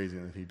of the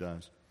phrasing that he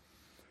does.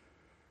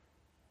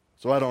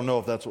 So I don't know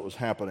if that's what was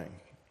happening.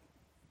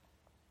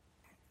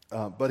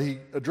 But he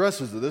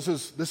addresses it.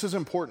 This is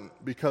important,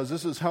 because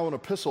this is how an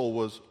epistle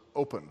was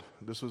opened.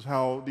 This is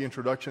how the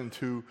introduction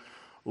to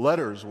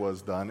letters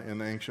was done in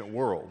the ancient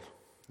world.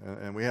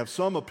 And we have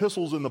some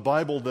epistles in the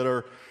Bible that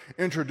are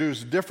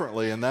introduced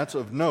differently, and that's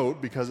of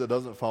note because it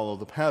doesn't follow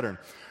the pattern.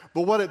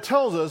 But what it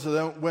tells us is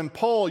that when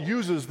Paul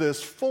uses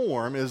this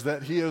form is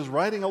that he is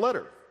writing a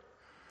letter.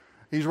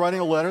 He's writing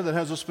a letter that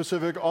has a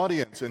specific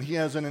audience, and he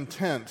has an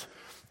intent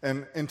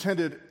and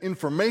intended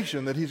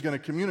information that he's going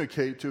to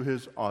communicate to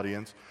his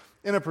audience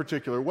in a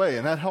particular way,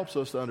 and that helps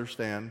us to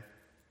understand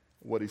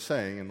what he's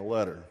saying in the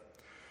letter.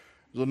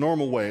 It's a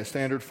normal way, a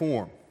standard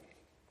form.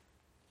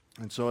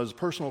 And so as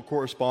personal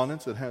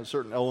correspondence, it has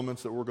certain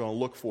elements that we're going to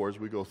look for as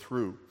we go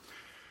through.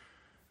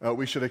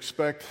 We should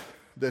expect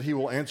that he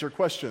will answer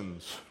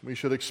questions. We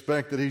should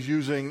expect that he's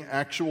using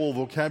actual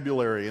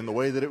vocabulary in the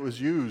way that it was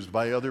used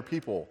by other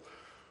people,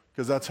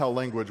 because that's how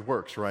language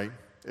works, right?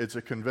 It's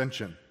a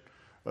convention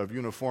of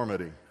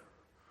uniformity.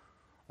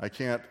 I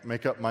can't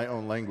make up my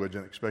own language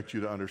and expect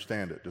you to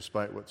understand it,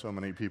 despite what so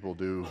many people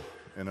do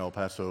in El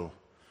Paso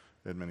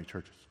in many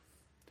churches.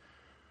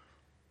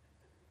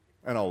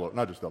 And all over,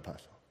 not just El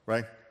Paso,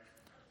 right?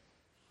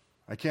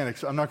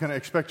 I'm not going to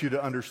expect you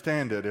to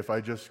understand it if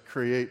I just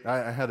create.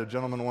 I had a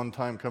gentleman one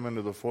time come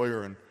into the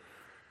foyer and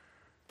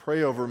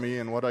pray over me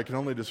in what I can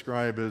only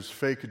describe as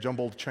fake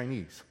jumbled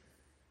Chinese.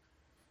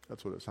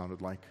 That's what it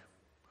sounded like.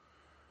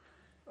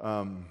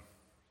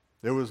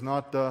 It was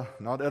not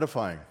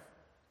edifying,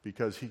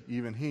 because he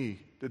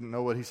didn't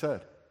know what he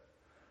said.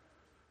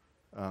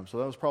 So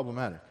that was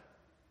problematic.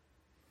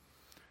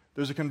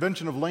 There's a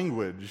convention of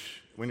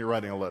language when you're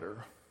writing a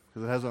letter,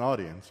 because it has an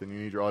audience, and you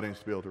need your audience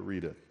to be able to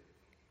read it,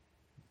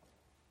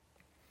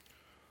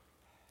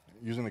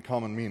 using the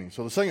common meaning.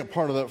 So the second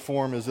part of that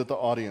form is that the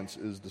audience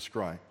is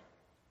described,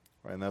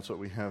 right? And that's what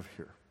we have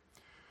here.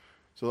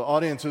 So the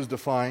audience is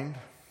defined.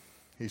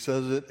 He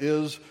says it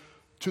is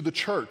to the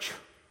church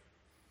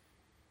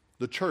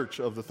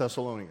of the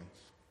Thessalonians.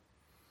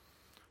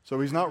 So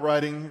he's not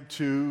writing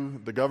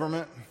to the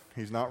government.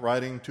 He's not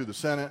writing to the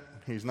Senate.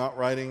 He's not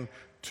writing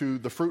to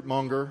the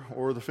fruitmonger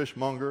or the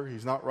fishmonger.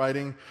 He's not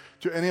writing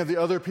to any of the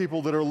other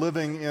people that are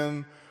living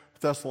in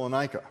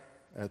Thessalonica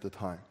at the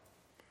time.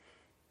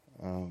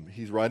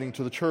 He's writing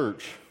to the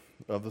church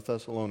of the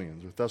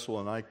Thessalonians, or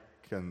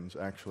Thessalonians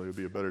actually would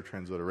be a better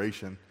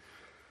transliteration,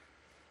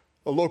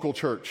 a local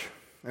church.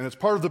 And it's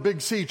part of the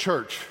Big C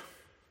church,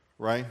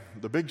 right?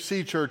 The Big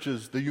C church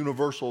is the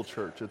universal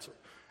church.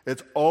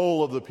 It's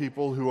all of the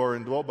people who are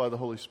indwelt by the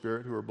Holy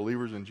Spirit, who are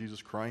believers in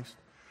Jesus Christ.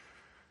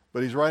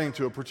 But he's writing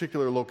to a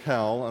particular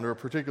locale under a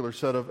particular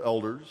set of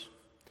elders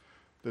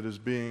that is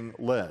being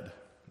led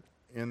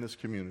in this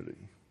community.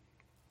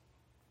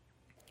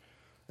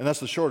 And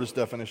that's the shortest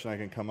definition I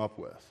can come up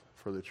with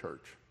for the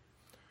church.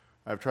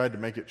 I've tried to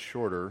make it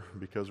shorter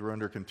because we're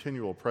under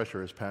continual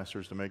pressure as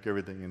pastors to make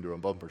everything into a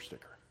bumper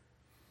sticker.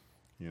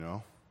 You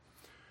know?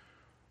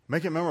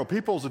 Make it memorable.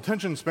 People's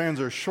attention spans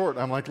are short.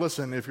 I'm like,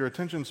 listen, if your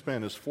attention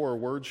span is 4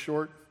 words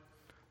short,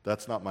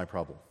 that's not my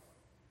problem.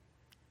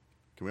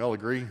 Can we all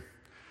agree?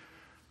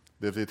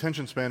 If the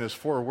attention span is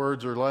 4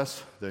 words or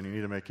less, then you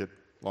need to make it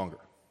longer.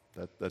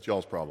 That's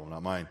y'all's problem,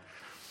 not mine.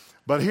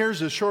 But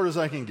here's as short as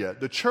I can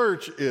get. The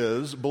church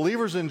is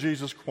believers in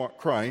Jesus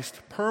Christ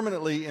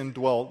permanently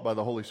indwelt by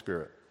the Holy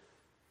Spirit.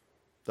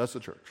 That's the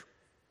church.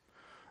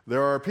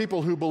 There are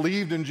people who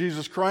believed in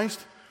Jesus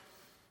Christ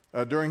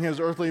during his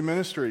earthly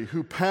ministry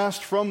who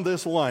passed from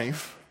this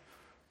life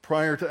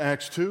prior to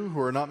Acts 2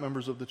 who are not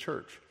members of the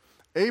church.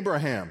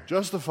 Abraham,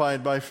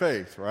 justified by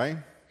faith, right?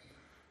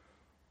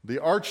 The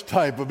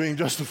archetype of being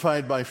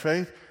justified by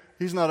faith,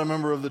 he's not a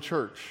member of the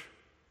church.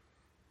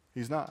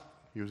 He's not.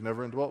 He was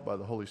never indwelt by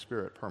the Holy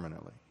Spirit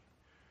permanently.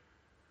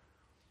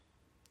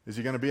 Is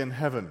he going to be in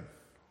heaven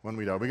when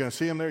we die? Are we going to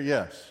see him there?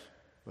 Yes.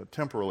 But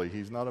temporally,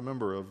 he's not a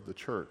member of the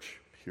church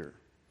here.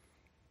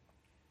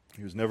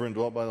 He was never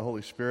indwelt by the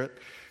Holy Spirit.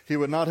 He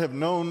would not have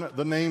known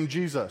the name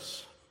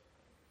Jesus.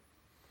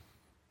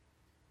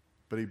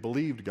 But he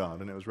believed God,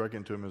 and it was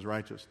reckoned to him as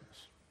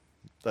righteousness.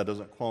 That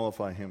doesn't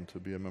qualify him to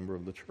be a member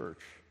of the church.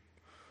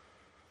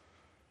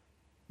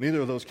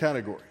 Neither of those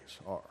categories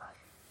are.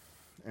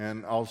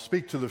 And I'll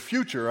speak to the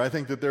future. I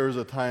think that there is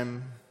a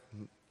time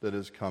that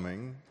is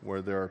coming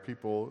where there are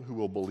people who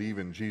will believe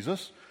in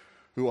Jesus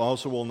who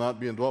also will not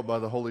be indwelt by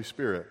the Holy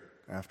Spirit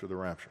after the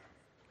rapture,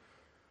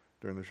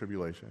 during the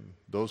tribulation.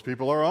 Those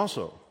people are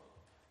also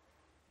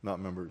not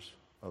members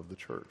of the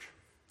church.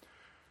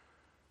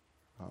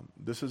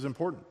 This is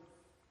important.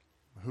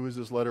 Who is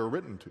this letter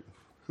written to?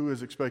 Who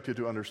is expected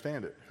to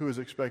understand it? Who is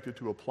expected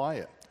to apply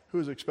it? Who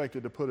is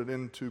expected to put it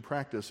into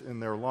practice in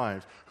their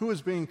lives? Who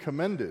is being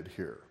commended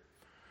here?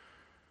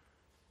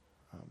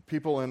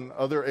 People in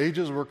other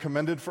ages were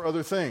commended for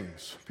other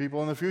things.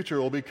 People in the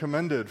future will be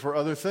commended for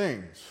other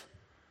things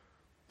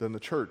than the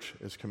church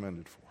is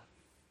commended for.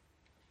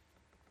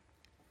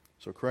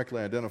 So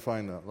correctly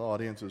identifying the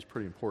audience is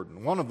pretty important.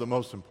 One of the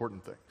most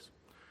important things,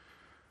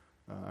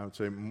 I would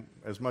say,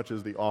 as much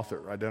as the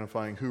author,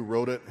 identifying who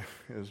wrote it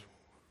is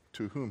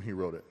to whom he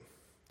wrote it.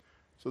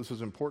 So this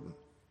is important.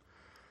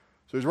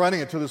 So he's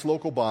writing it to this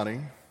local body.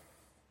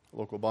 A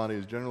local body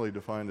is generally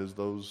defined as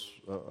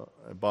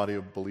a body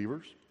of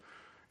believers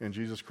in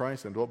Jesus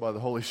Christ and dwelt by the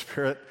Holy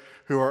Spirit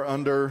who are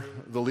under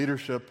the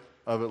leadership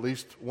of at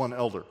least one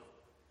elder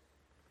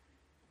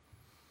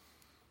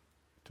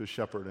to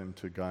shepherd and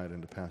to guide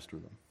and to pastor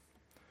them.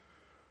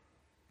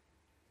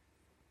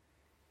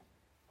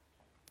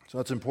 So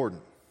that's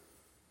important.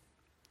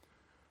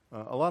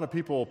 A lot of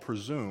people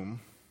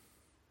presume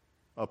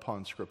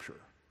upon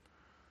Scripture.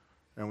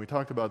 And we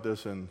talked about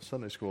this in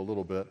Sunday school a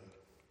little bit.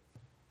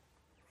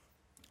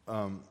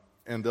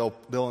 And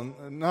they'll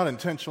not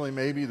intentionally,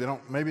 maybe they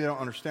don't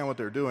understand what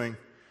they're doing.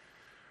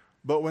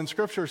 But when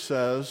Scripture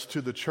says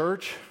to the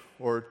church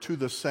or to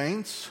the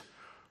saints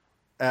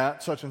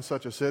at such and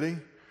such a city,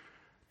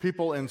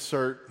 people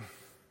insert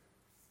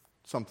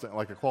something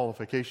like a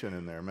qualification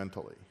in there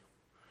mentally.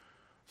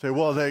 Say,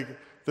 well,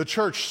 the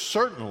church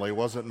certainly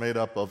wasn't made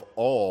up of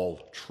all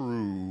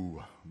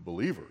true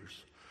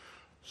believers.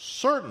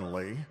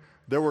 Certainly,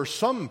 there were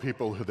some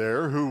people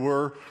there who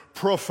were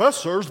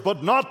professors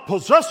but not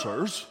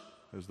possessors,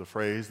 is the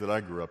phrase that I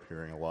grew up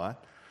hearing a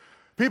lot.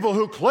 People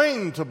who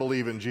claim to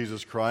believe in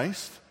Jesus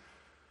Christ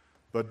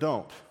but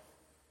don't.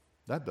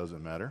 That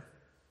doesn't matter,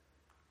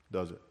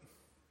 does it?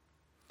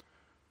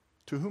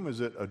 To whom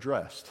is it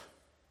addressed?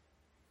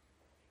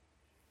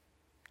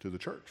 To the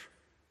church,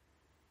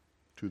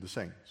 to the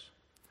saints.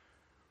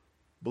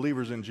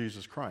 Believers in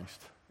Jesus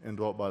Christ,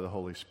 indwelt by the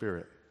Holy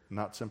Spirit,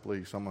 not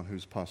simply someone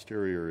whose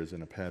posterior is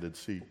in a padded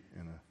seat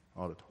in an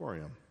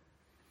auditorium.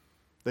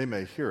 They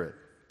may hear it,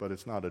 but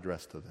it's not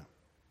addressed to them.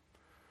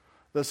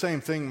 The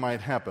same thing might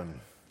happen.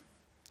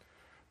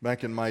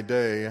 Back in my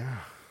day,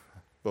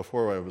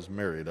 before I was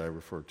married, I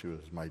refer to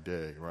it as my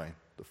day, right?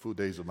 The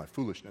days of my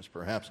foolishness,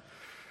 perhaps.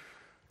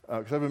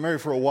 Because I've been married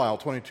for a while,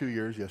 22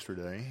 years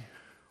yesterday.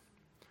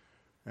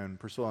 And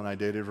Priscilla and I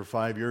dated for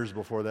 5 years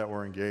before that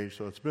we're engaged.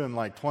 So it's been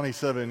like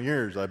 27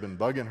 years I've been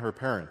bugging her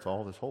parents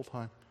all this whole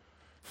time.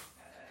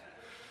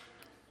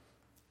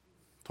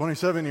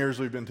 27 years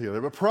we've been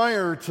together. But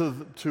prior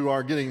to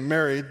our getting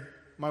married,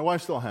 my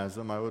wife still has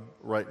them. I would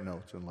write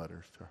notes and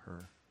letters to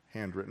her,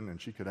 handwritten,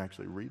 and she could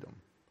actually read them.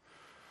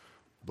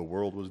 The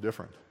world was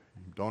different.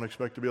 Don't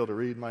expect to be able to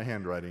read my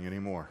handwriting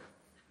anymore.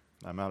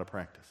 I'm out of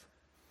practice.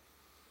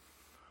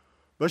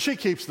 But she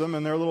keeps them,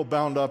 and they're a little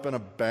bound up in a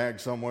bag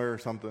somewhere or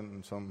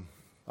something.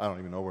 I don't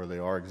even know where they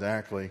are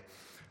exactly.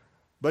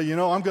 But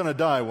I'm going to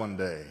die one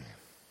day.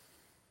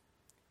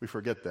 We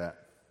forget that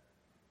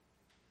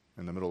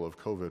in the middle of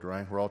COVID,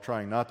 right? We're all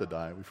trying not to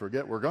die. We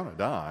forget we're going to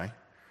die.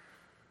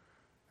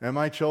 And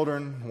my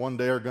children one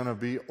day are going to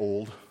be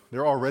old.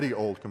 They're already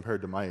old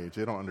compared to my age.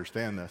 They don't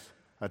understand this.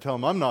 I tell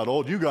them, I'm not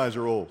old. You guys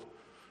are old.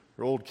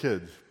 You're old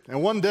kids.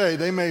 And one day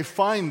they may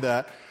find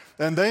that,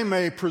 and they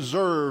may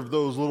preserve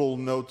those little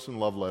notes and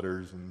love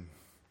letters and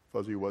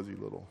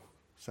fuzzy-wuzzy little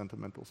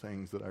sentimental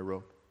things that I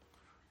wrote.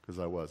 Because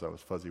I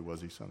was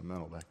fuzzy-wuzzy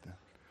sentimental back then.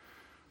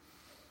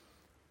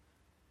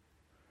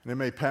 And it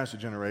may pass a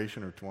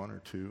generation or one or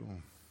two,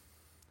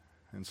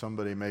 and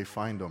somebody may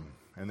find them,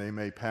 and they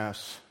may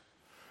pass,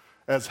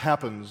 as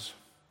happens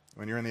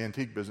when you're in the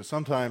antique business.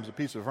 Sometimes a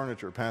piece of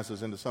furniture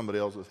passes into somebody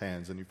else's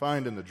hands, and you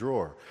find in the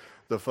drawer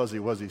the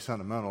fuzzy-wuzzy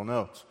sentimental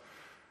notes.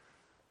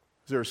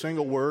 Is there a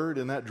single word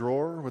in that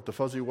drawer with the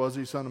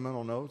fuzzy-wuzzy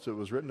sentimental notes that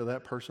was written to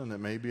that person that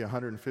may be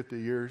 150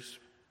 years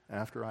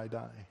after I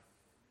die?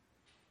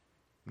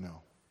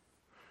 No.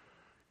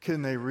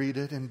 Can they read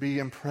it and be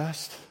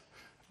impressed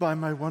by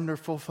my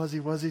wonderful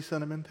fuzzy-wuzzy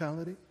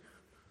sentimentality?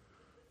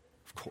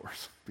 Of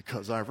course,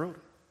 because I wrote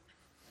it.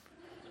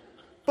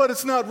 But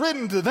it's not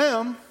written to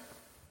them.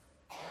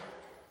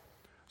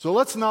 So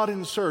let's not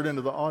insert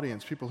into the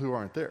audience people who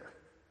aren't there,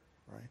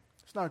 right?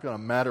 It's not going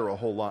to matter a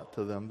whole lot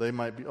to them. They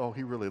might be,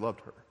 he really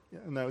loved her. Yeah,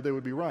 and they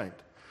would be right.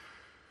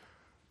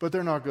 But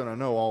they're not going to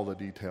know all the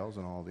details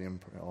and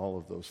all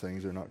of those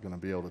things. They're not going to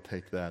be able to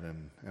take that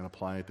and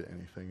apply it to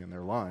anything in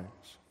their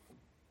lives.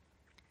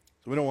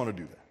 So we don't want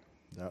to do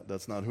that.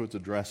 That's not who it's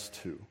addressed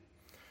to.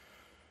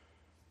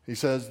 He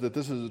says that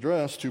this is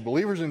addressed to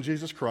believers in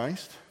Jesus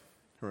Christ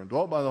who are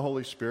indwelt by the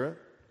Holy Spirit,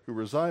 who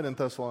reside in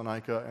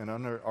Thessalonica and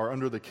are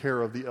under the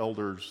care of the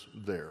elders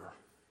there.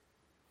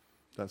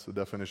 That's the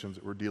definitions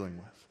that we're dealing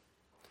with.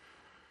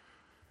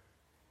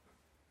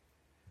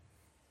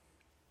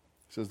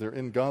 He says they're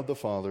in God the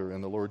Father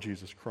and the Lord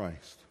Jesus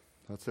Christ.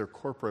 That's their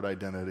corporate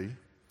identity.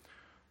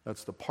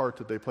 That's the part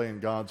that they play in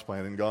God's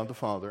plan, in God the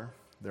Father.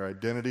 Their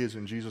identity is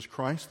in Jesus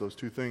Christ. Those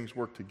two things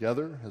work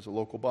together as a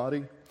local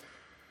body.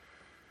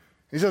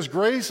 He says,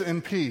 grace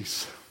and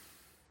peace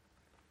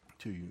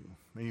to you.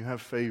 May you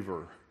have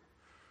favor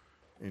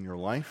in your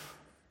life.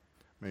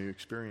 May you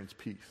experience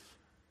peace.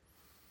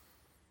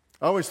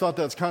 I always thought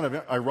that's kind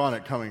of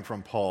ironic coming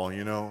from Paul.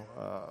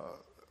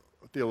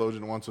 A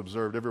theologian once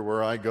observed,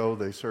 everywhere I go,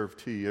 they serve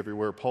tea.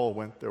 Everywhere Paul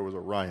went, there was a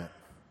riot.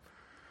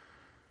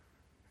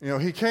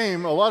 He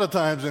came a lot of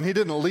times and he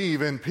didn't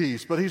leave in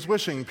peace, but he's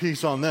wishing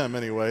peace on them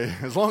anyway.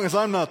 As long as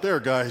I'm not there,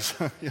 guys,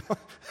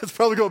 it's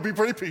probably going to be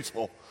pretty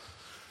peaceful.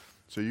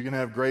 So you can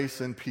have grace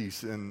and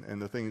peace in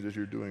the things that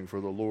you're doing for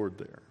the Lord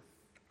there.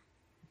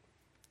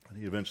 And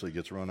he eventually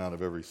gets run out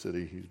of every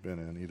city he's been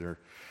in, either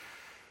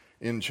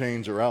in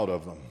chains or out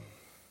of them.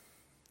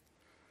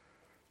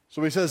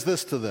 So he says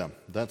this to them.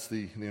 That's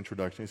the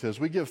introduction. He says,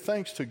 we give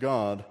thanks to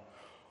God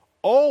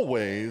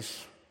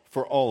always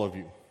for all of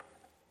you,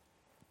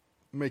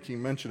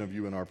 making mention of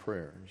you in our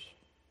prayers,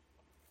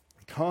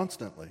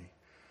 constantly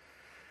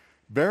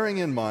bearing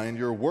in mind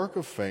your work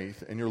of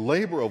faith and your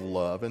labor of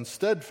love and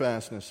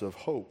steadfastness of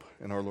hope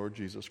in our Lord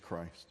Jesus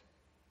Christ,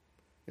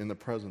 in the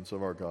presence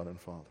of our God and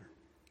Father.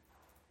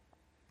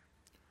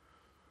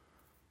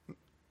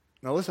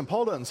 Now listen,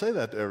 Paul doesn't say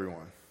that to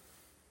everyone.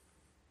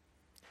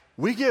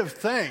 We give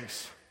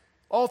thanks,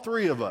 all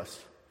three of us,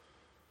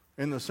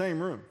 in the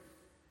same room.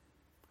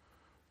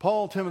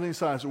 Paul, Timothy, and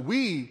Silas,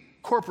 we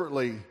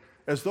corporately,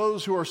 as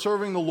those who are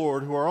serving the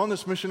Lord, who are on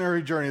this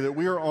missionary journey that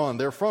we are on,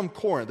 they're from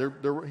Corinth.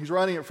 He's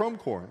writing it from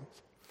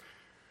Corinth.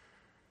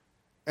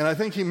 And I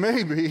think he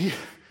may be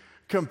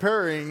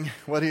comparing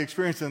what he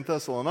experienced in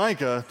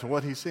Thessalonica to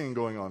what he's seeing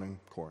going on in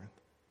Corinth.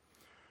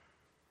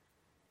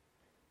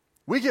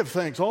 We give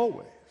thanks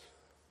always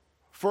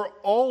for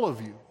all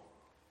of you.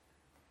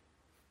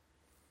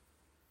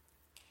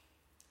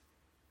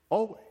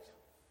 Always.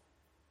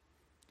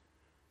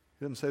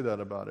 He didn't say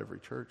that about every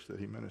church that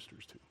he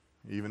ministers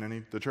to,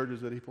 even the churches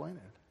that he planted.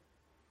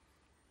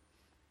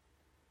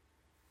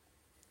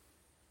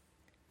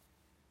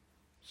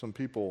 Some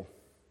people,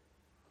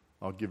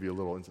 I'll give you a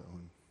little insight.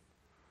 When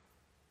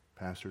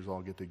pastors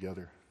all get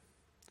together,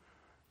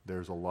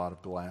 there's a lot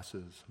of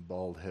glasses,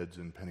 bald heads,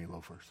 and penny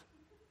loafers.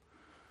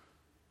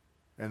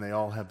 And they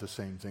all have the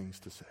same things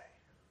to say.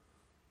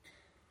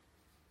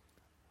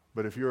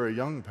 But if you're a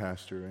young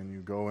pastor and you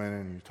go in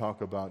and you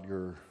talk about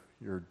your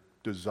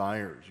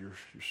desires, your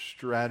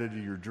strategy,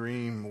 your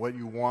dream, what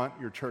you want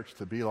your church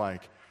to be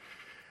like,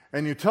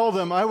 and you tell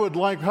them, I would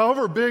like,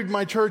 however big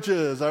my church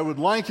is, I would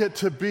like it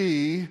to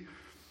be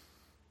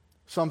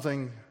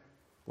something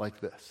like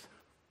this,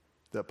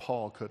 that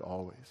Paul could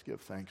always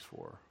give thanks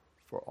for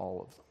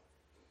all of them.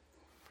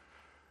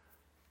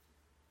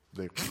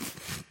 They,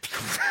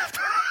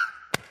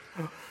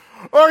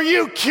 are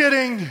you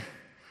kidding?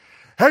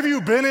 Have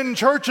you been in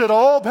church at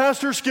all,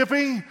 Pastor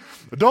Skippy?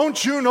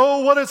 Don't you know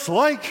what it's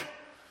like?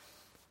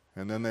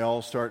 And then they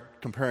all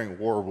start comparing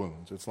war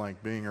wounds. It's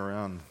like being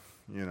around,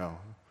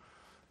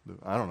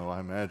 I don't know, I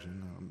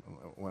imagine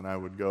when I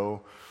would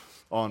go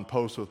on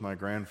post with my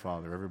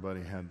grandfather,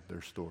 everybody had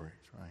their stories,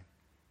 right?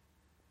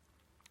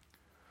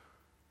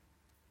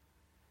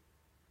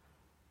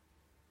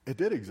 It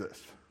did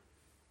exist.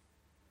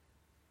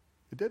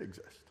 It did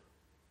exist.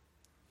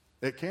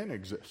 It can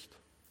exist.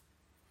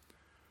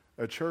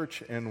 A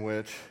church in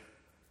which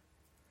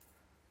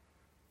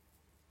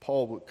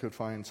Paul could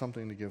find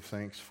something to give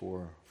thanks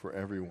for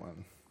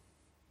everyone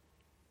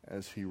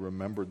as he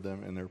remembered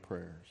them in their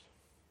prayers.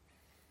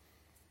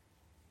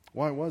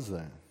 Why was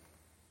that?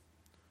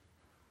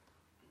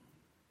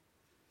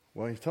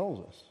 Well, he tells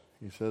us.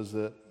 He says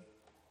that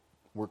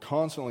we're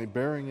constantly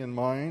bearing in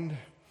mind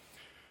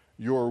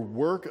your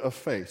work of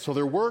faith. So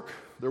their work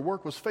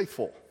was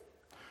faithful.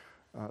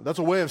 That's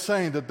a way of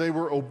saying that they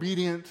were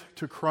obedient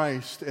to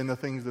Christ in the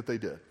things that they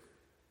did.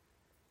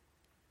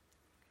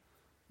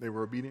 They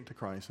were obedient to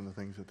Christ in the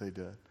things that they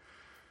did.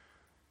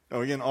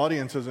 Now again,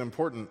 audience is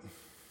important.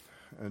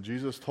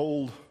 Jesus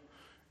told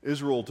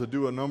Israel to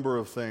do a number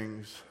of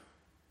things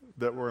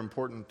that were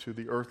important to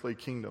the earthly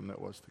kingdom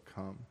that was to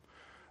come,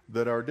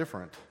 that are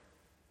different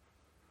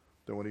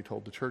than what he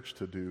told the church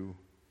to do,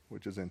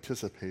 which is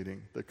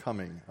anticipating the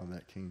coming of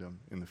that kingdom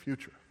in the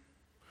future.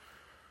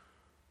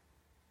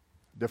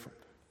 Different.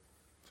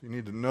 So you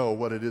need to know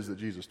what it is that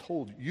Jesus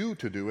told you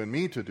to do and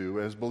me to do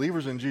as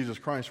believers in Jesus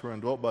Christ who are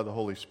indwelt by the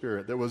Holy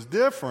Spirit that was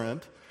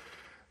different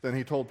than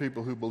he told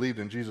people who believed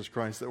in Jesus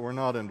Christ that were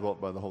not indwelt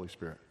by the Holy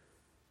Spirit.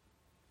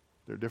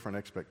 There are different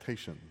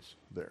expectations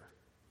there.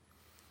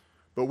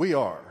 But we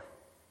are.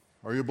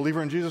 Are you a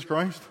believer in Jesus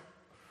Christ?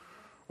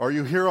 Are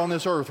you here on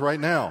this earth right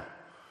now?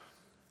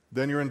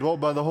 Then you're indwelt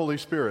by the Holy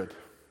Spirit.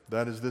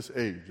 That is this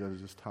age. That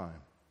is this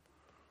time.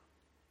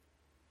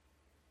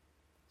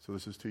 So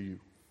this is to you.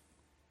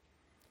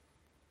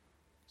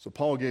 So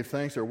Paul gave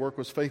thanks. Their work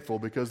was faithful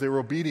because they were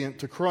obedient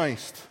to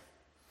Christ.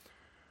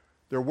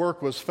 Their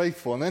work was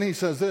faithful. And then he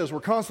says this,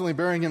 we're constantly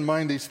bearing in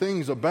mind these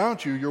things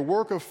about you, your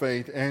work of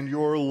faith and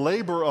your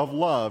labor of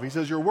love. He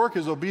says your work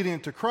is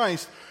obedient to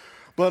Christ,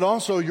 but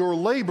also your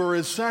labor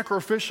is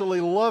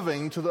sacrificially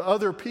loving to the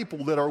other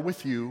people that are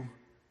with you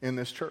in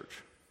this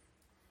church.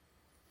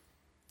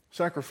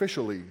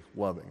 Sacrificially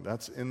loving.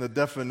 That's in the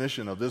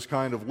definition of this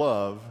kind of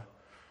love,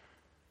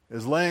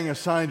 is laying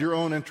aside your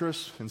own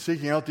interests and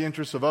seeking out the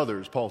interests of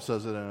others. Paul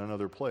says it in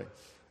another place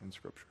in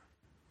Scripture.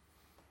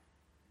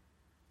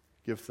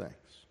 Give thanks.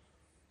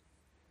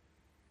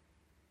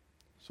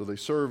 So they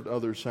served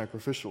others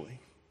sacrificially.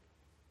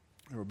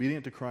 They were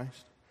obedient to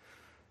Christ.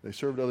 They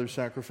served others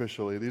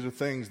sacrificially. These are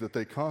things that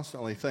they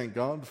constantly thanked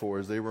God for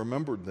as they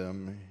remembered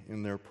them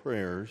in their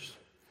prayers.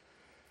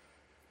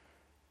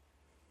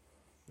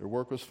 Their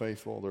work was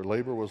faithful. Their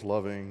labor was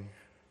loving.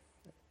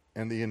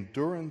 And the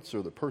endurance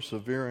or the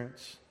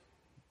perseverance,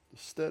 the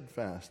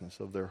steadfastness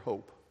of their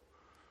hope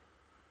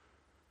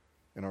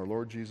in our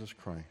Lord Jesus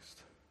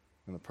Christ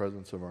in the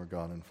presence of our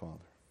God and Father.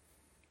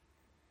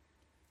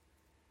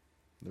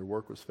 Their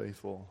work was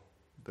faithful.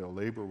 Their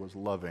labor was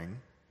loving.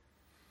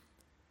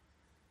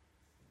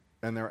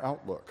 And their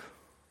outlook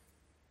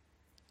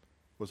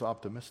was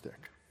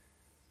optimistic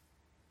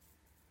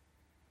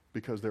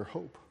because their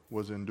hope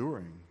was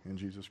enduring in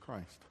Jesus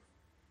Christ.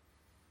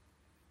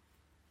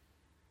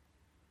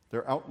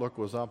 Their outlook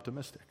was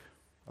optimistic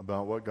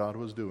about what God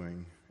was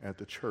doing at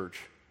the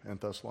church in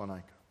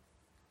Thessalonica.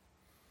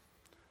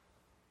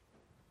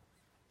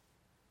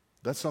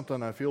 That's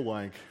something I feel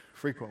like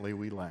frequently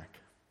we lack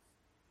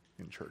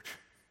in church.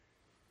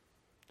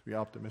 To be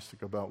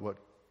optimistic about what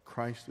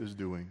Christ is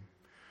doing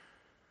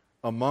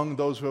among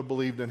those who have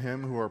believed in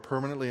him, who are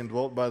permanently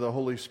indwelt by the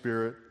Holy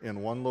Spirit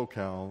in one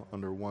locale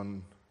under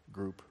one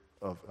group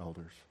of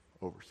elders'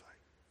 oversight.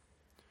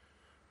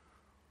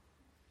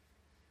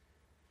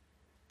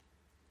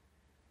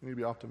 We need to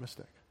be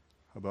optimistic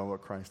about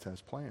what Christ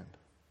has planned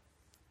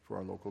for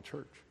our local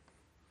church.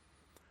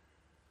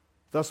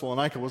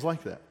 Thessalonica was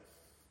like that.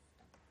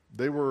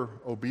 They were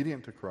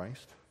obedient to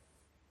Christ.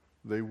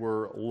 They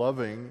were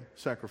loving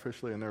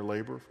sacrificially in their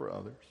labor for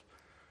others.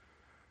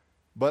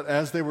 But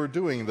as they were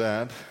doing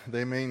that,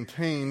 they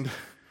maintained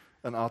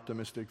an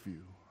optimistic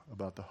view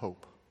about the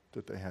hope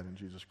that they had in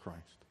Jesus Christ.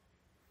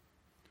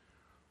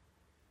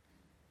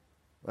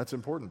 That's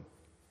important.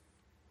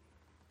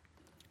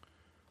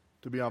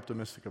 To be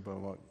optimistic about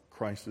what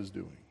Christ is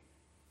doing.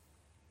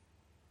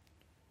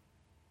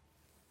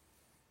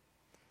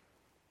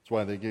 That's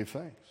why they gave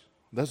thanks.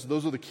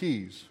 Those are the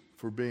keys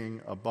for being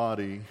a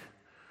body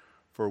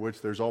for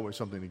which there's always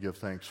something to give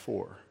thanks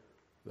for.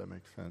 If that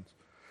makes sense.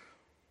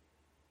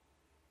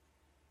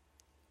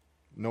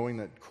 Knowing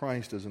that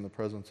Christ is in the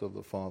presence of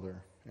the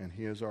Father, and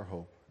he is our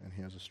hope, and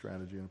he has a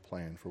strategy and a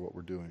plan for what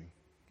we're doing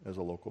as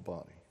a local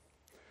body.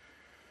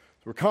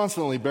 So we're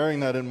constantly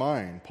bearing that in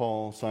mind.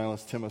 Paul,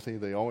 Silas, Timothy,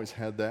 they always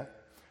had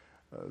that.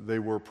 They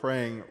were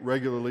praying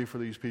regularly for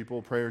these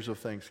people, prayers of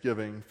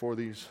thanksgiving for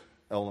these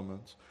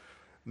elements,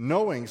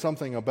 knowing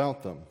something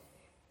about them.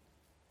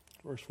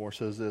 Verse 4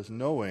 says this,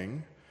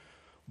 knowing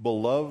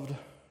beloved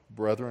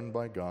brethren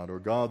by God, or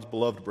God's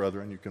beloved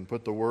brethren. You can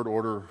put the word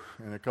order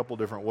in a couple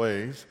different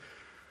ways.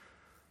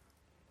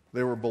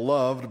 They were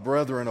beloved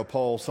brethren of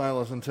Paul,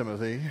 Silas, and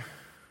Timothy.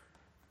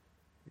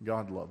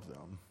 God loved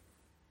them.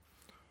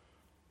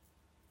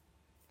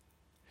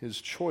 His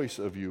choice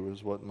of you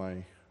is what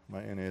my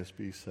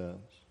NASB says.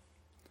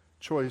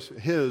 Choice,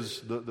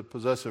 his, the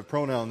possessive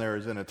pronoun there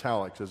is in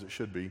italics, as it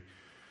should be. It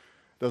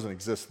doesn't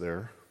exist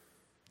there.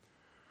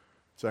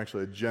 It's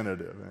actually a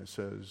genitive, and it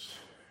says,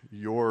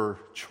 your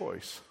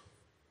choice,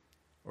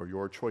 or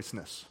your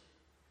choiceness.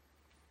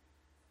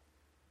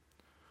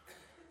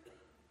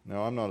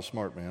 Now, I'm not a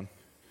smart man.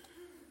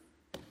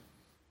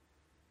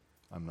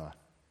 I'm not.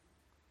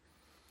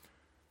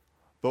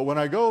 But when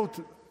I go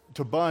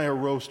to buy a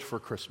roast for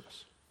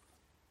Christmas,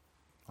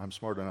 I'm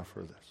smart enough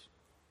for this.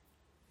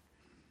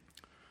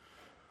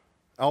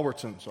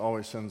 Albertsons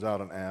always sends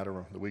out an ad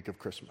around the week of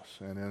Christmas.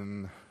 And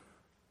in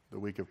the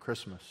week of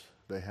Christmas,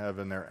 they have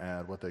in their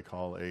ad what they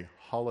call a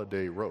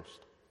holiday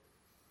roast.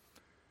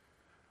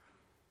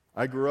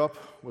 I grew up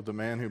with a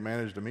man who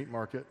managed a meat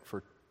market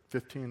for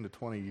 15 to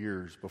 20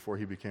 years before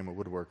he became a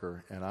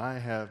woodworker, and I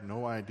have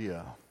no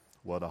idea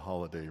what a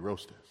holiday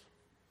roast is.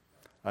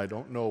 I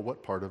don't know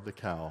what part of the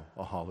cow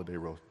a holiday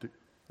roast.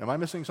 Am I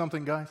missing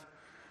something, guys?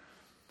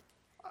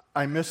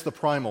 I miss the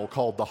primal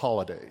called the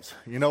holidays.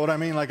 You know what I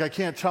mean? Like, I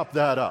can't chop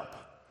that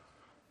up.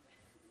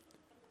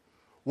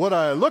 What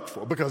I look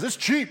for, because it's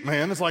cheap,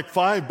 man. It's like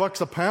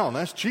 $5 a pound.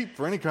 That's cheap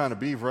for any kind of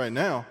beef right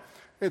now.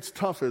 It's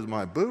tough as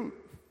my boot.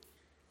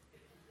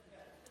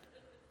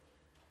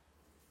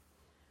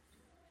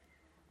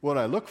 What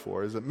I look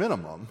for is, at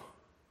minimum,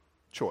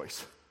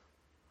 choice.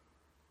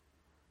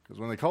 Because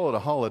when they call it a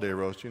holiday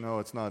roast, you know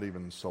it's not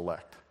even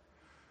select.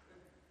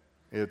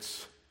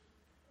 It's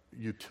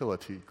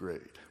utility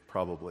grade,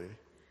 probably.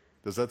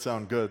 Does that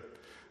sound good?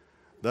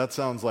 That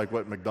sounds like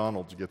what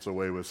McDonald's gets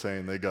away with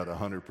saying they got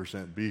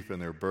 100% beef in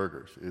their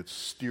burgers. It's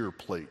steer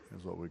plate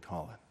is what we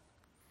call it.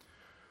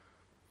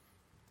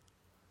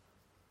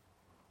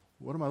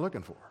 What am I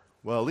looking for?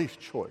 Well, at least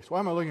choice. Why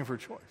am I looking for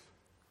choice?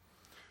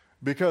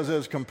 Because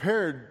as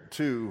compared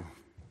to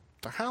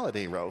the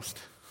holiday roast,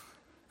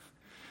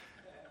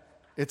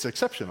 it's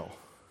exceptional.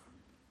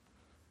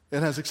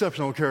 It has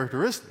exceptional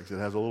characteristics. It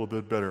has a little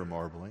bit better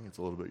marbling. It's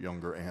a little bit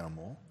younger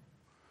animal.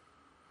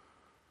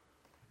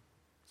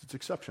 It's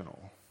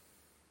exceptional.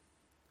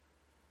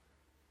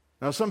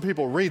 Now, some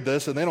people read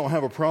this and they don't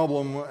have a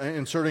problem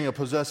inserting a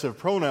possessive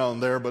pronoun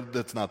there, but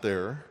it's not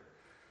there,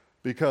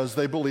 because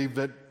they believe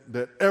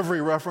that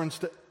every reference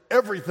to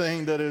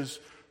everything that is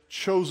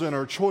chosen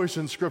or choice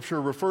in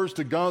Scripture refers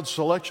to God's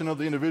selection of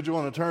the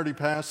individual in eternity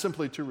past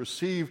simply to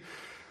receive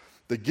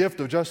the gift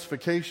of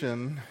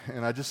justification,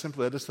 and that just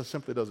simply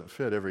doesn't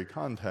fit every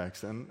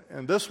context. And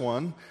this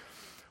one,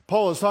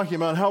 Paul is talking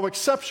about how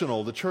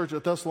exceptional the church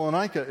at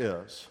Thessalonica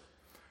is.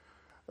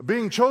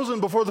 Being chosen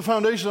before the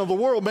foundation of the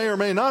world may or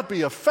may not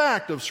be a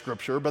fact of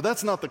Scripture, but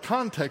that's not the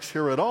context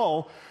here at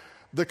all.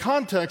 The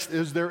context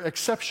is their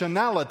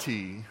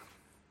exceptionality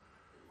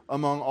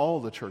among all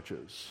the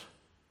churches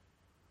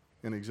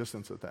in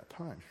existence at that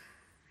time.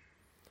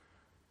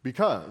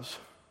 Because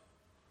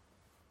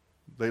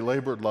they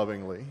labored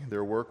lovingly,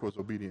 their work was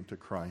obedient to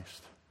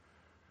Christ,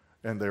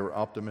 and they were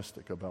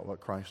optimistic about what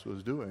Christ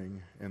was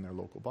doing in their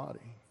local body.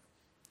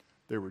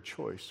 They were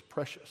choice,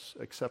 precious,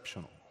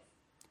 exceptional.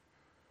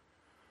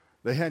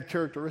 They had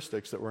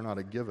characteristics that were not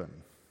a given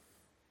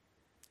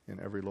in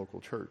every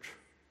local church,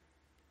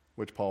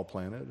 which Paul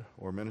planted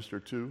or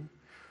ministered to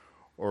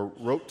or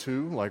wrote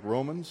to, like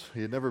Romans.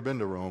 He had never been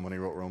to Rome when he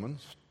wrote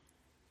Romans.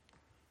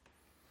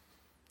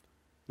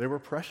 They were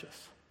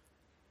precious,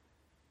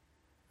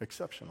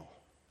 exceptional,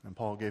 and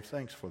Paul gave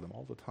thanks for them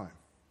all the time.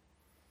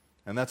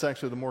 And that's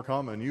actually the more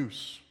common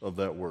use of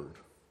that word,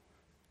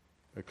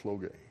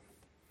 ekloge.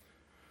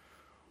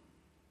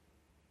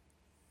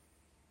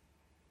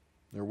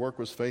 Their work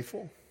was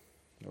faithful,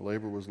 their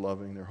labor was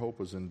loving, their hope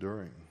was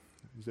enduring.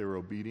 They were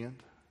obedient,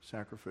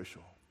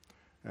 sacrificial,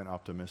 and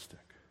optimistic.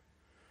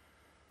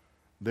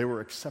 They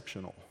were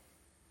exceptional.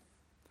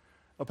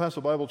 El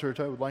Paso Bible Church,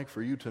 I would like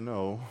for you to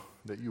know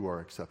that you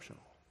are exceptional.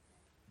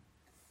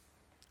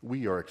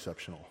 We are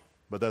exceptional,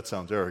 but that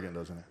sounds arrogant,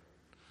 doesn't it?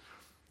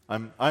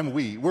 I'm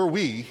we. We're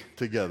we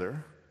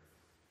together.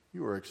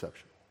 You are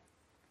exceptional.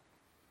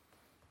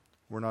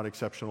 We're not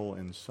exceptional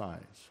in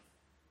size.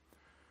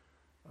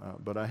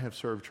 But I have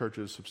served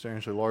churches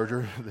substantially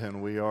larger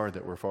than we are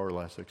that were far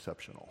less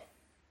exceptional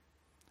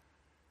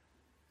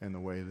in the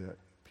way that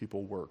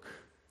people work,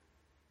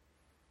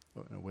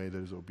 in a way that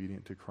is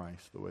obedient to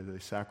Christ, the way they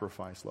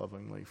sacrifice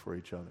lovingly for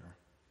each other,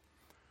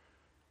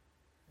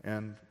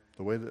 and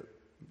the way that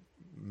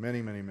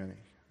many, many, many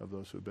of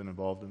those who have been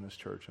involved in this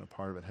church and a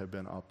part of it have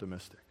been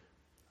optimistic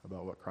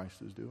about what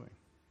Christ is doing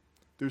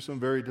through some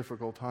very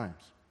difficult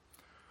times.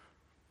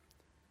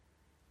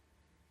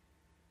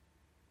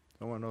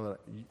 I want to know that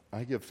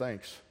I give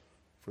thanks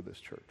for this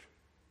church.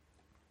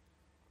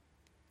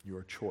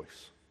 Your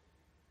choice.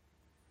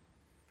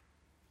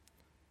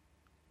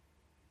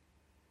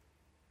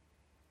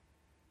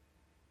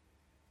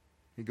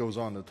 He goes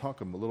on to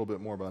talk a little bit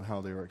more about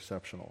how they are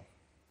exceptional.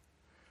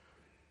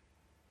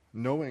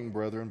 Knowing,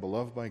 brethren,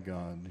 beloved by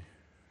God,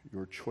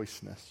 your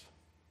choiceness.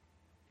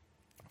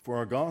 For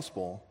our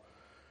gospel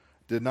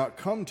did not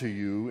come to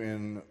you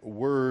in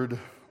word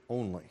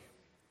only.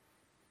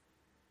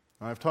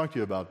 Now, I've talked to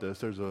you about this.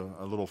 There's a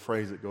little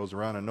phrase that goes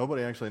around, and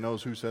nobody actually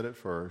knows who said it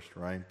first,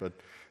 right? But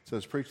it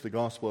says, preach the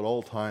gospel at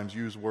all times,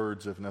 use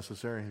words if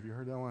necessary. Have you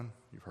heard that one?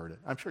 You've heard it.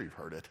 I'm sure you've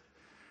heard it,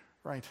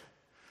 right?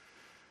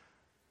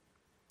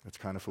 It's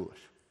kind of foolish,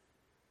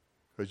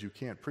 because you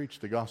can't preach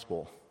the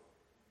gospel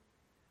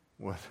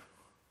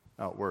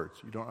without words.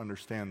 You don't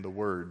understand the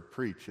word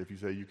preach if you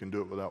say you can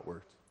do it without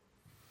words.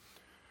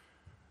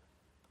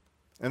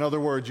 In other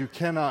words, you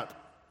cannot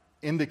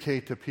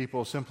indicate to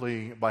people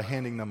simply by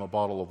handing them a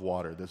bottle of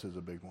water, this is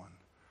a big one,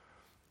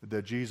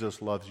 that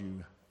Jesus loves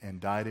you and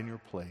died in your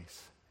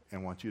place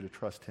and wants you to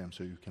trust him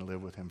so you can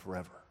live with him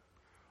forever.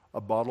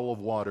 A bottle of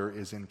water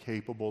is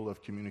incapable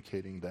of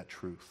communicating that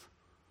truth.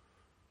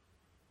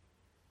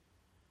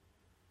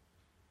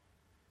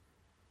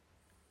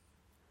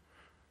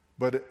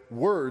 But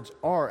words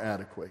are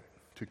adequate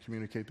to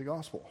communicate the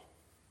gospel.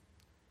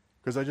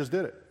 Because I just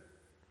did it.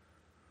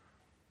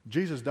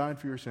 Jesus died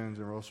for your sins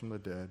and rose from the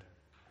dead.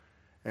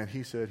 And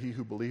he said, he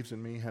who believes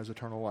in me has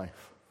eternal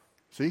life.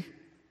 See?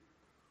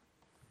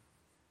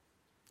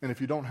 And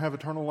if you don't have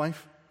eternal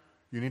life,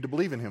 you need to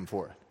believe in him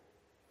for it.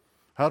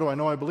 How do I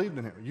know I believed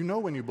in him? You know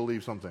when you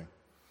believe something.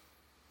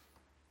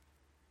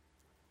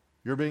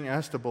 You're being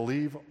asked to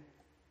believe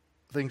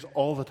things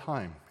all the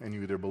time, and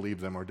you either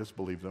believe them or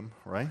disbelieve them,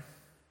 right?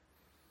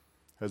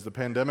 Has the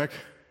pandemic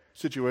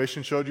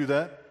situation showed you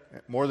that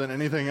more than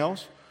anything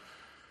else?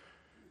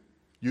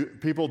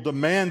 People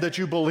demand that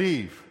you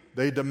believe.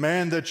 They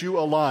demand that you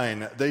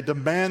align. They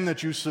demand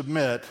that you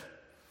submit.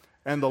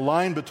 And the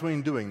line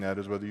between doing that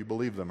is whether you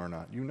believe them or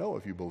not. You know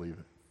if you believe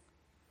it.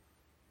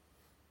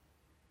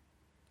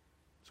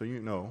 So you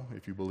know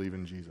if you believe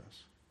in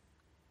Jesus.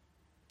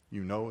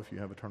 You know if you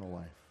have eternal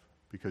life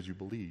because you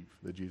believe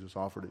that Jesus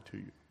offered it to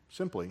you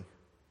simply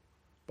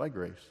by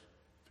grace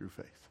through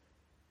faith.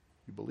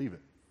 You believe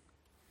it.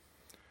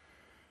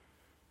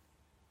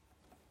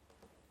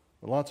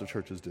 But lots of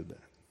churches did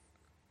that.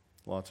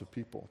 Lots of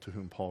people to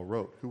whom Paul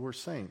wrote who were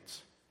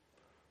saints.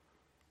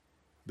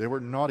 They were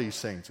naughty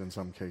saints in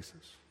some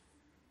cases.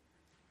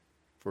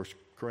 1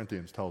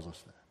 Corinthians tells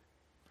us that.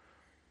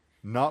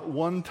 Not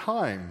one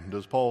time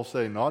does Paul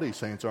say naughty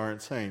saints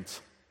aren't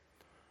saints.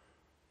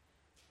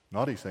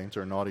 Naughty saints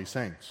are naughty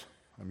saints.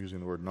 I'm using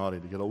the word naughty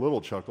to get a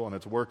little chuckle, and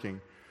it's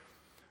working.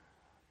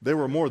 They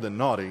were more than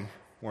naughty,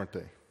 weren't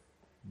they?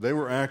 They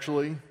were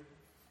actually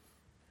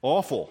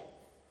awful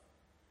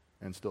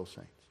and still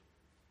saints.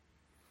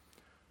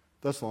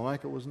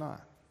 Thessalonica was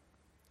not.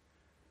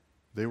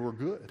 They were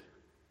good.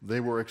 They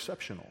were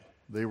exceptional.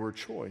 They were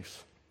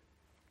choice.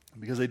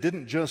 Because they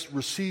didn't just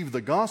receive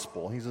the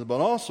gospel, he says,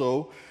 but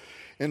also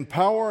in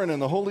power and in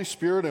the Holy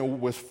Spirit and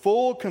with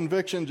full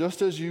conviction,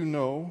 just as you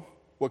know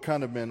what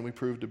kind of men we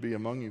proved to be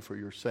among you for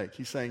your sake.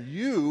 He's saying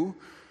you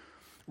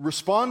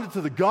responded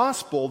to the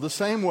gospel the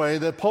same way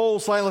that Paul,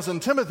 Silas,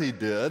 and Timothy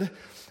did,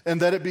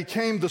 and that it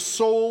became the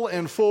sole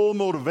and full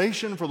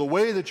motivation for the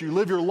way that you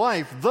live your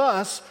life.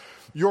 Thus,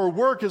 your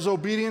work is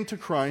obedient to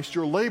Christ,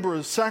 your labor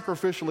is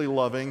sacrificially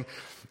loving,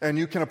 and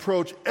you can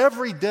approach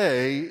every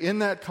day in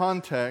that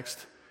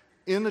context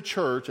in the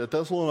church at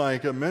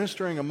Thessalonica,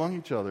 ministering among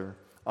each other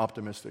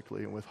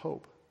optimistically and with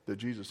hope that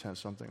Jesus has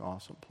something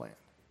awesome planned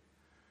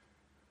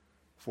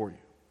for you.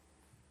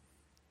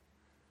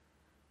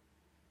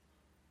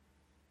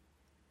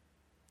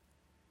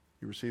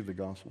 You received the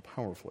gospel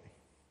powerfully.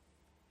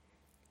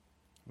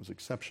 It was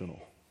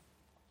exceptional,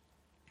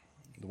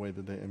 the way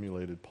that they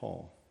emulated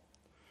Paul.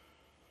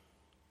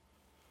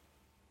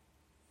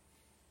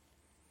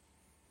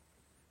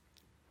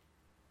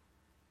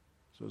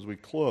 So as we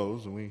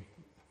close, and we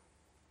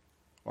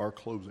are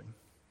closing,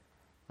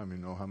 I don't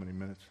even know how many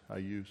minutes I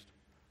used.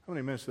 How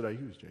many minutes did I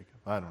use, Jacob?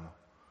 I don't know.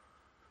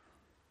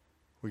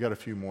 We got a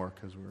few more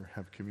because we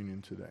have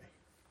communion today.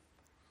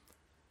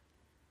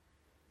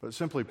 But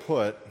simply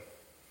put,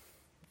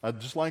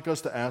 I'd just like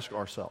us to ask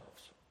ourselves.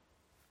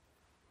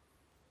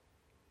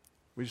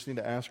 We just need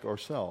to ask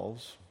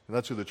ourselves, and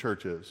that's who the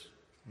church is.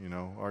 You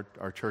know,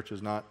 our church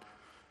is not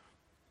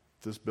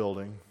this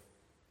building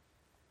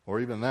or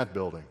even that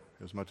building,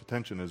 as much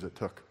attention as it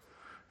took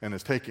and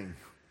is taking.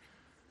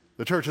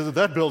 The church isn't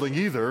that building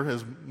either,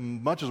 as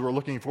much as we're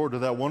looking forward to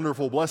that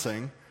wonderful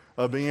blessing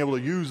of being able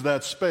to use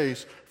that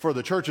space for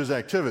the church's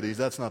activities.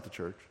 That's not the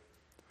church.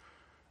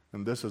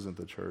 And this isn't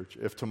the church.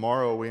 If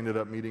tomorrow we ended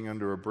up meeting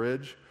under a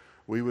bridge,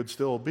 we would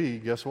still be,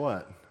 guess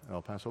what?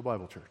 El Paso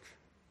Bible Church.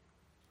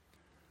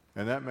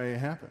 And that may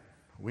happen.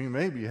 We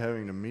may be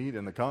having to meet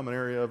in the common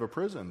area of a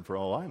prison, for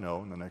all I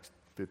know, in the next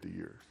 50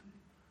 years.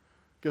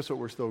 Guess what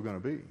we're still going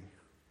to be?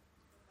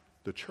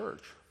 The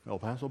church, El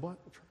Paso Bible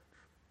Church.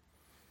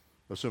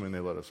 assuming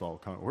they let us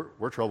all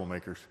we're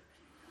troublemakers.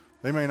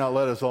 They may not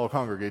let us all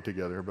congregate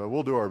together, but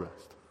we'll do our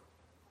best.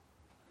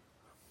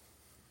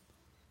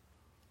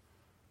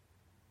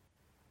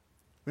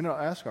 We now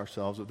ask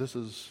ourselves if this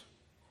is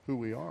who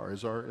we are.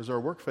 Is our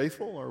work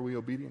faithful, or are we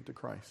obedient to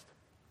Christ?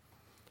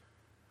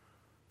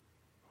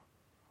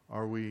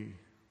 Are we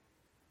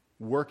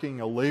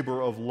working a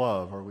labor of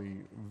love? Are we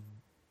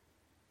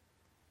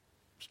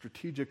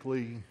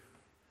strategically,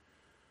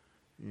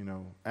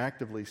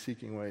 actively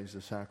seeking ways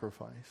to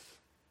sacrifice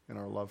in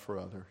our love for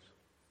others?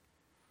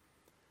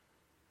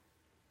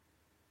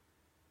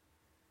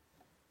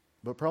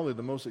 But probably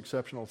the most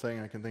exceptional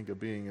thing I can think of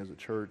being as a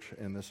church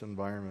in this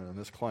environment, in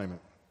this climate,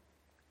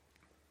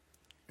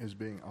 is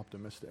being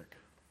optimistic.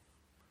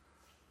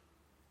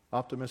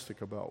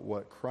 Optimistic about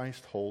what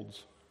Christ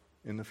holds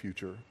in the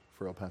future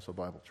for El Paso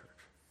Bible Church.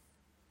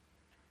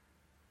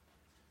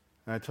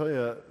 And I tell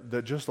you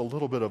that just a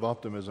little bit of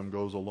optimism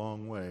goes a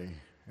long way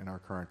in our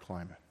current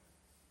climate.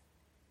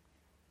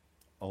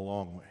 A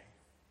long way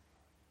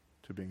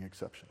to being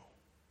exceptional.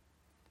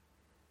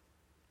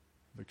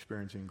 Of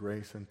experiencing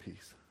grace and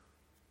peace.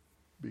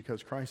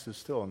 Because Christ is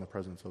still in the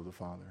presence of the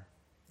Father,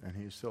 and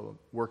He is still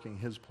working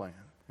His plan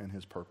and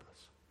His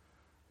purpose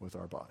with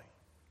our body.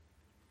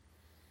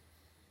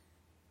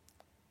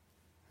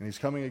 And He's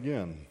coming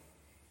again.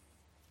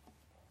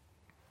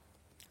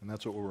 And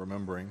that's what we're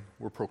remembering.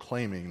 We're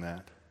proclaiming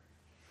that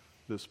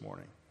this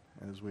morning.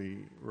 As we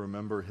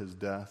remember His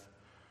death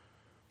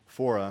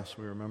for us,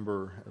 we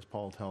remember, as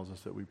Paul tells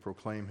us, that we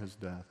proclaim His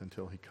death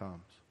until He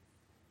comes.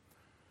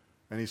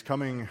 And He's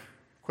coming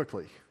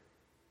quickly.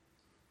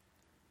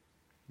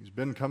 He's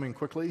been coming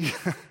quickly,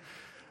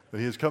 but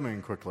He is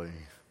coming quickly.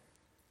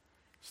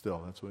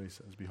 Still, that's what He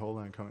says. Behold,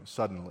 I am coming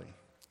suddenly.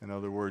 In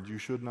other words, you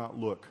should not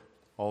look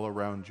all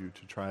around you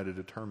to try to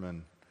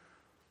determine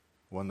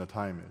when the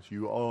time is.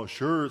 You all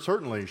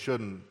certainly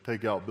shouldn't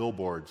take out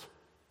billboards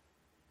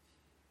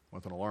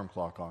with an alarm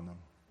clock on them,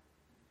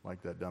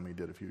 like that dummy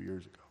did a few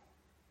years ago.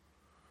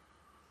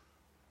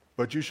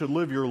 But you should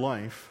live your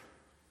life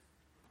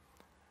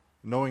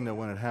knowing that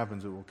when it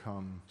happens, it will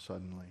come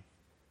suddenly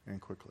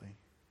and quickly.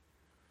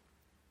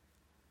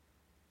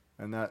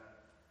 And that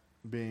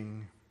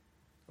being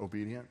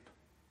obedient,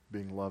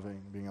 being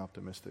loving, being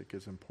optimistic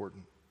is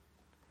important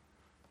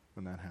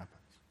when that happens.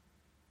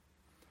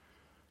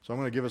 So I'm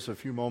going to give us a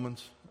few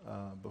moments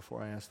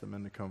before I ask the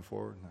men to come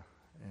forward.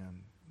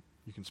 And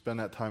you can spend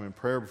that time in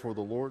prayer before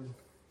the Lord.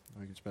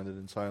 Or you can spend it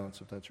in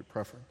silence if that's your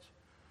preference.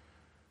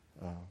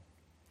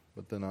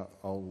 But then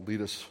I'll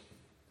lead us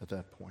at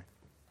that point.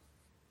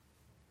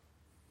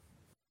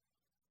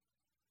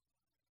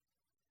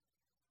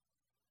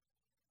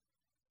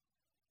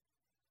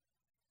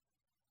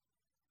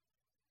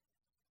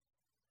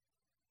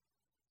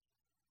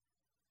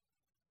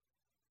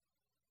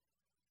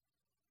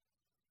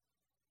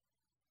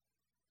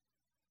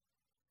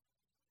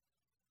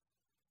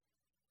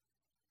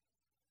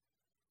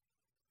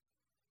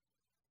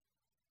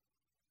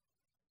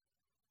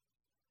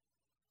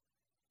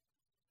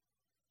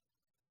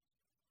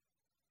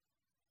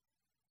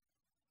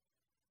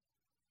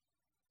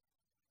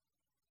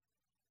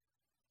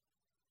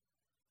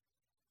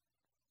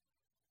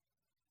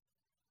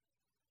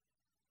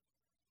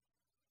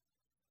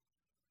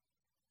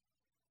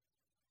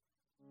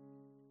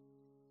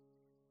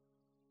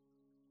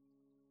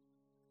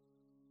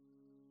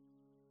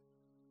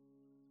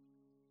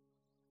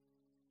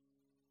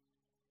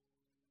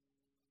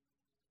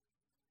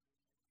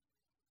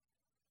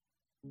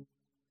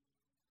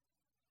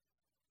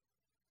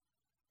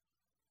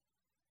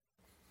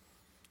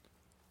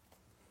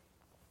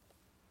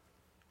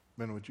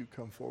 Men, would you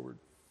come forward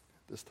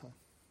at this time?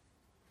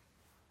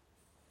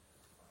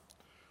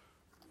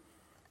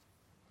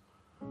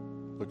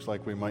 Looks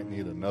like we might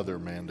need another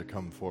man to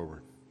come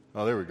forward.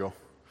 Oh, there we go.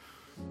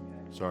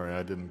 Sorry,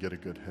 I didn't get a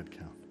good head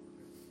count.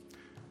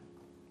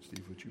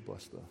 Steve, would you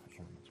bless the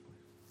elements,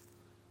 please?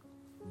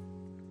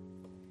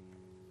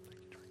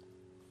 Thank you, Trey.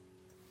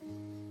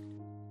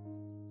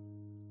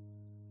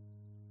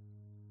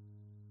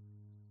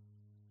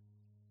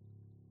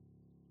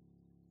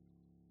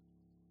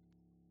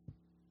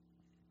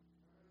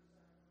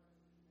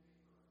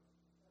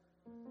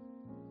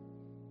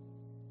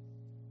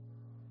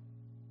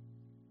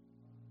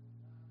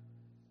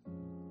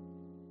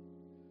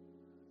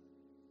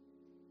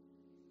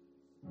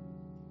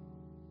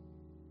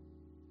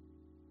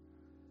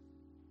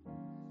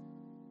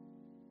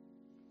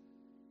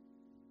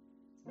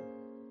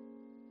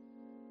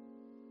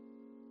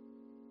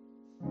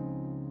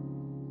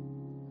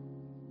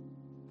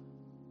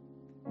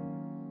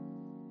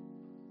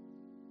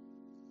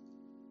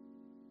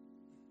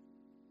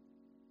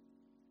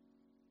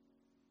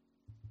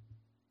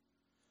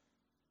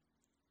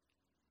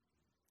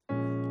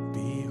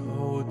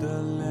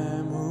 The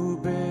Lamb who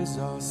bears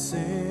our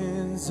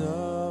sins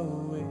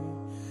away,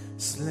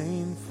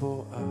 slain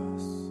for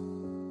us.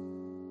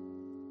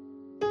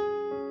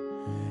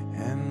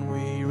 And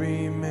we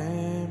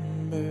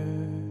remember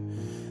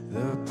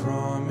the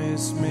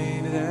promise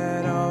made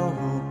that all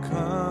who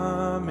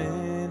come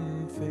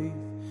in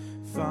faith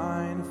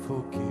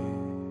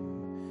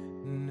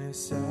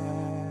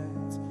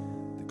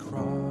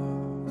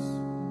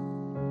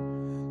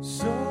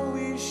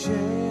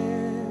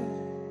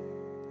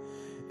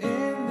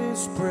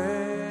this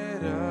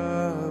bread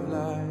of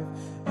life,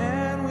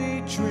 and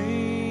we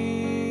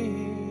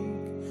drink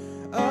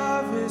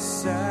of his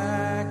sacrifice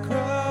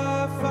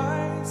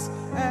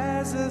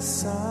as a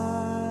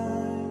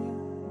sign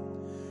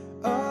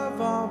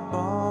of our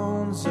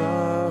bonds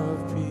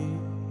of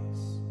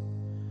peace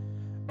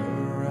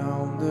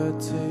around the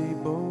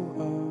table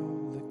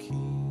of the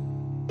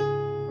King.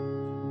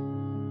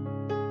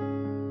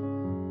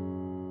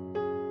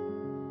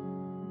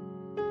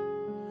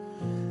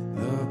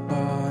 The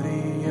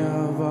body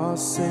of our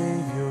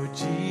Savior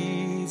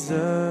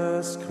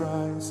Jesus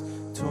Christ,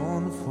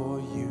 torn for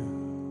you.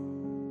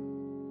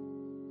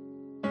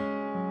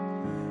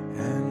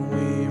 And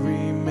we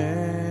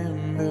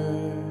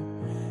remember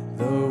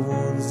the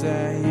wounds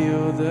that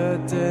heal, the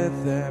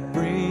death that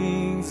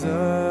brings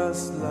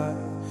us life,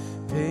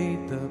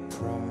 paid the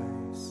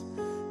price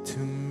to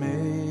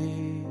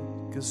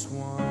make us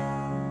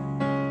one.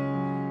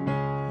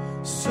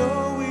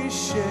 So we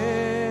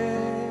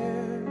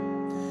share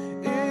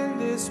in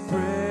this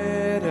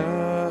bread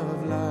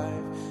of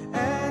life,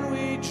 and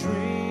we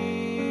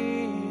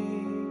drink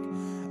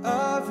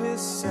of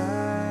his sacrifice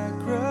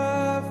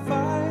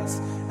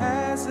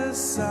as a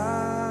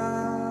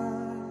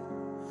sign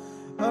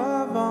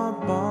of our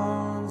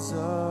bonds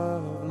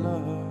of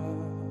love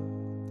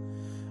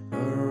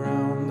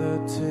around the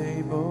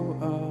table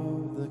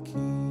of the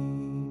King.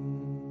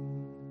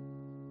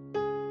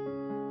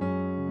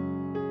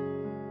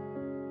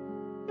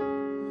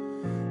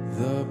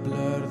 The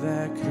blood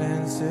that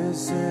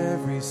cleanses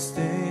every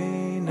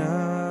stain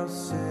of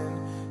sin,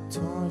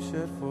 torn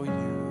shed for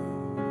you.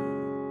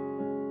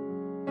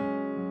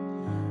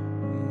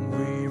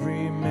 We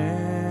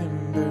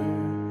remember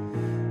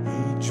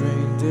he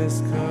drained this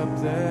cup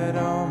that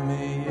all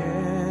may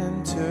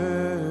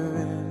enter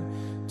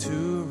in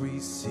to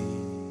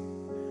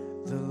receive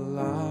the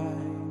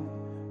light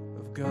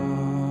of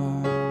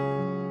God.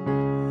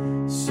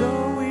 So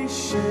we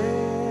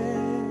share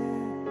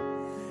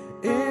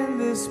in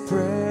this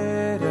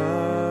bread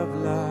of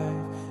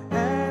life,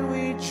 and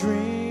we drink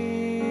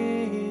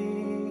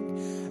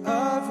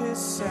of his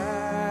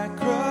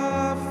sacrifice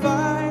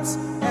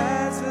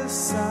as a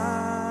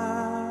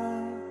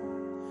sign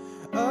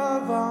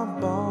of our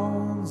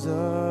bonds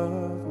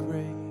of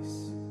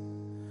grace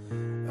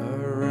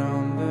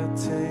around the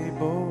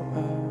table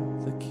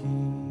of the King.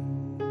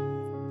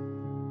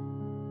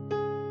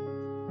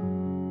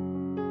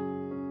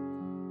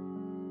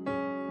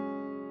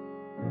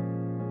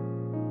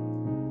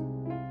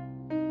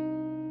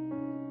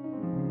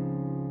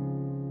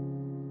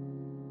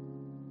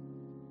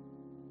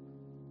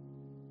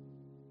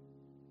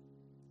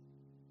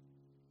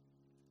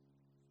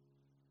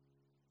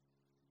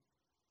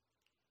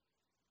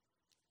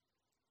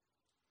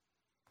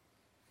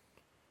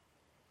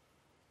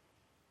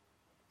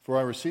 For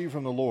I received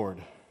from the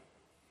Lord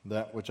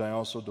that which I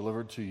also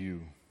delivered to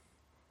you,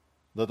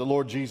 that the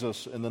Lord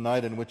Jesus, in the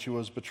night in which he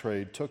was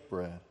betrayed, took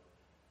bread.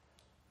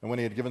 And when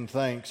he had given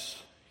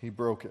thanks, he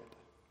broke it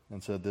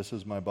and said, "This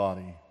is my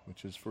body,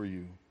 which is for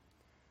you.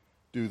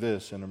 Do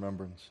this in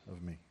remembrance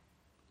of me."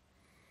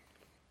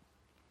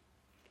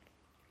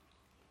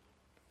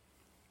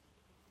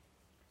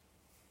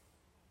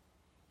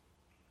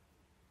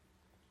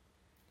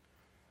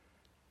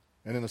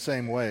 And in the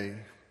same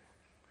way,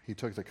 he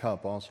took the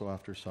cup also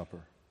after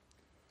supper,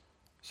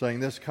 saying,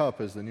 "This cup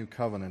is the new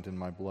covenant in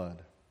my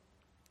blood.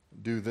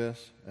 Do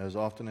this as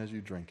often as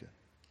you drink it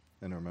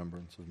in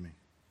remembrance of me."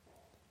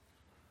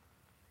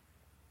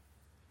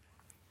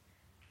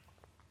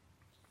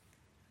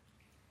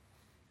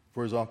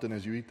 For as often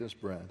as you eat this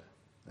bread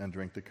and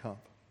drink the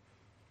cup,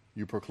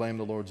 you proclaim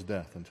the Lord's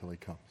death until he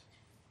comes.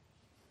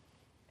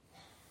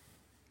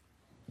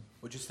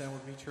 Would you stand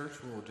with me,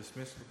 church? We'll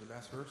dismiss with the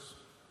last verse.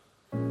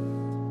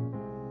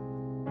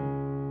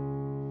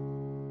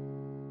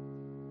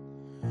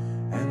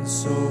 And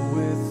so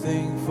with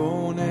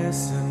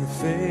thankfulness and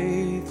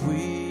faith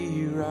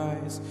we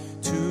rise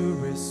to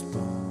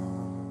respond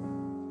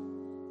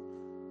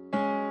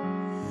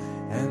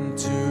and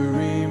to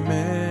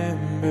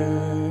remember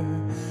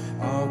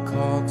our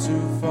call to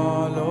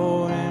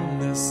follow in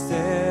the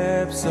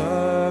steps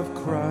of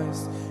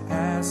Christ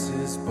as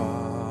his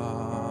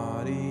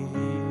body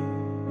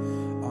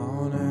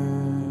on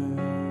earth,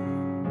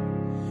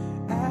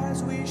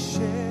 as we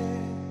share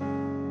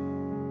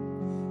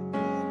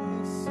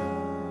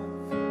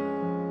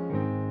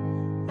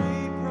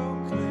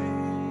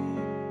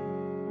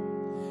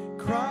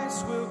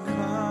Christ will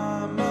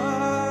come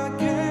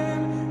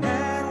again,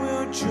 and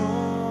we'll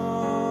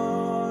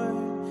join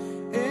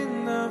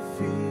in the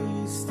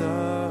feast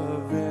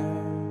of air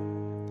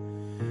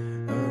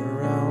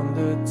around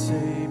the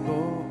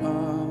table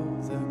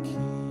of the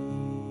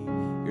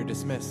King. You're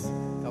dismissed.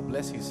 God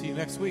bless you. See you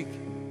next week.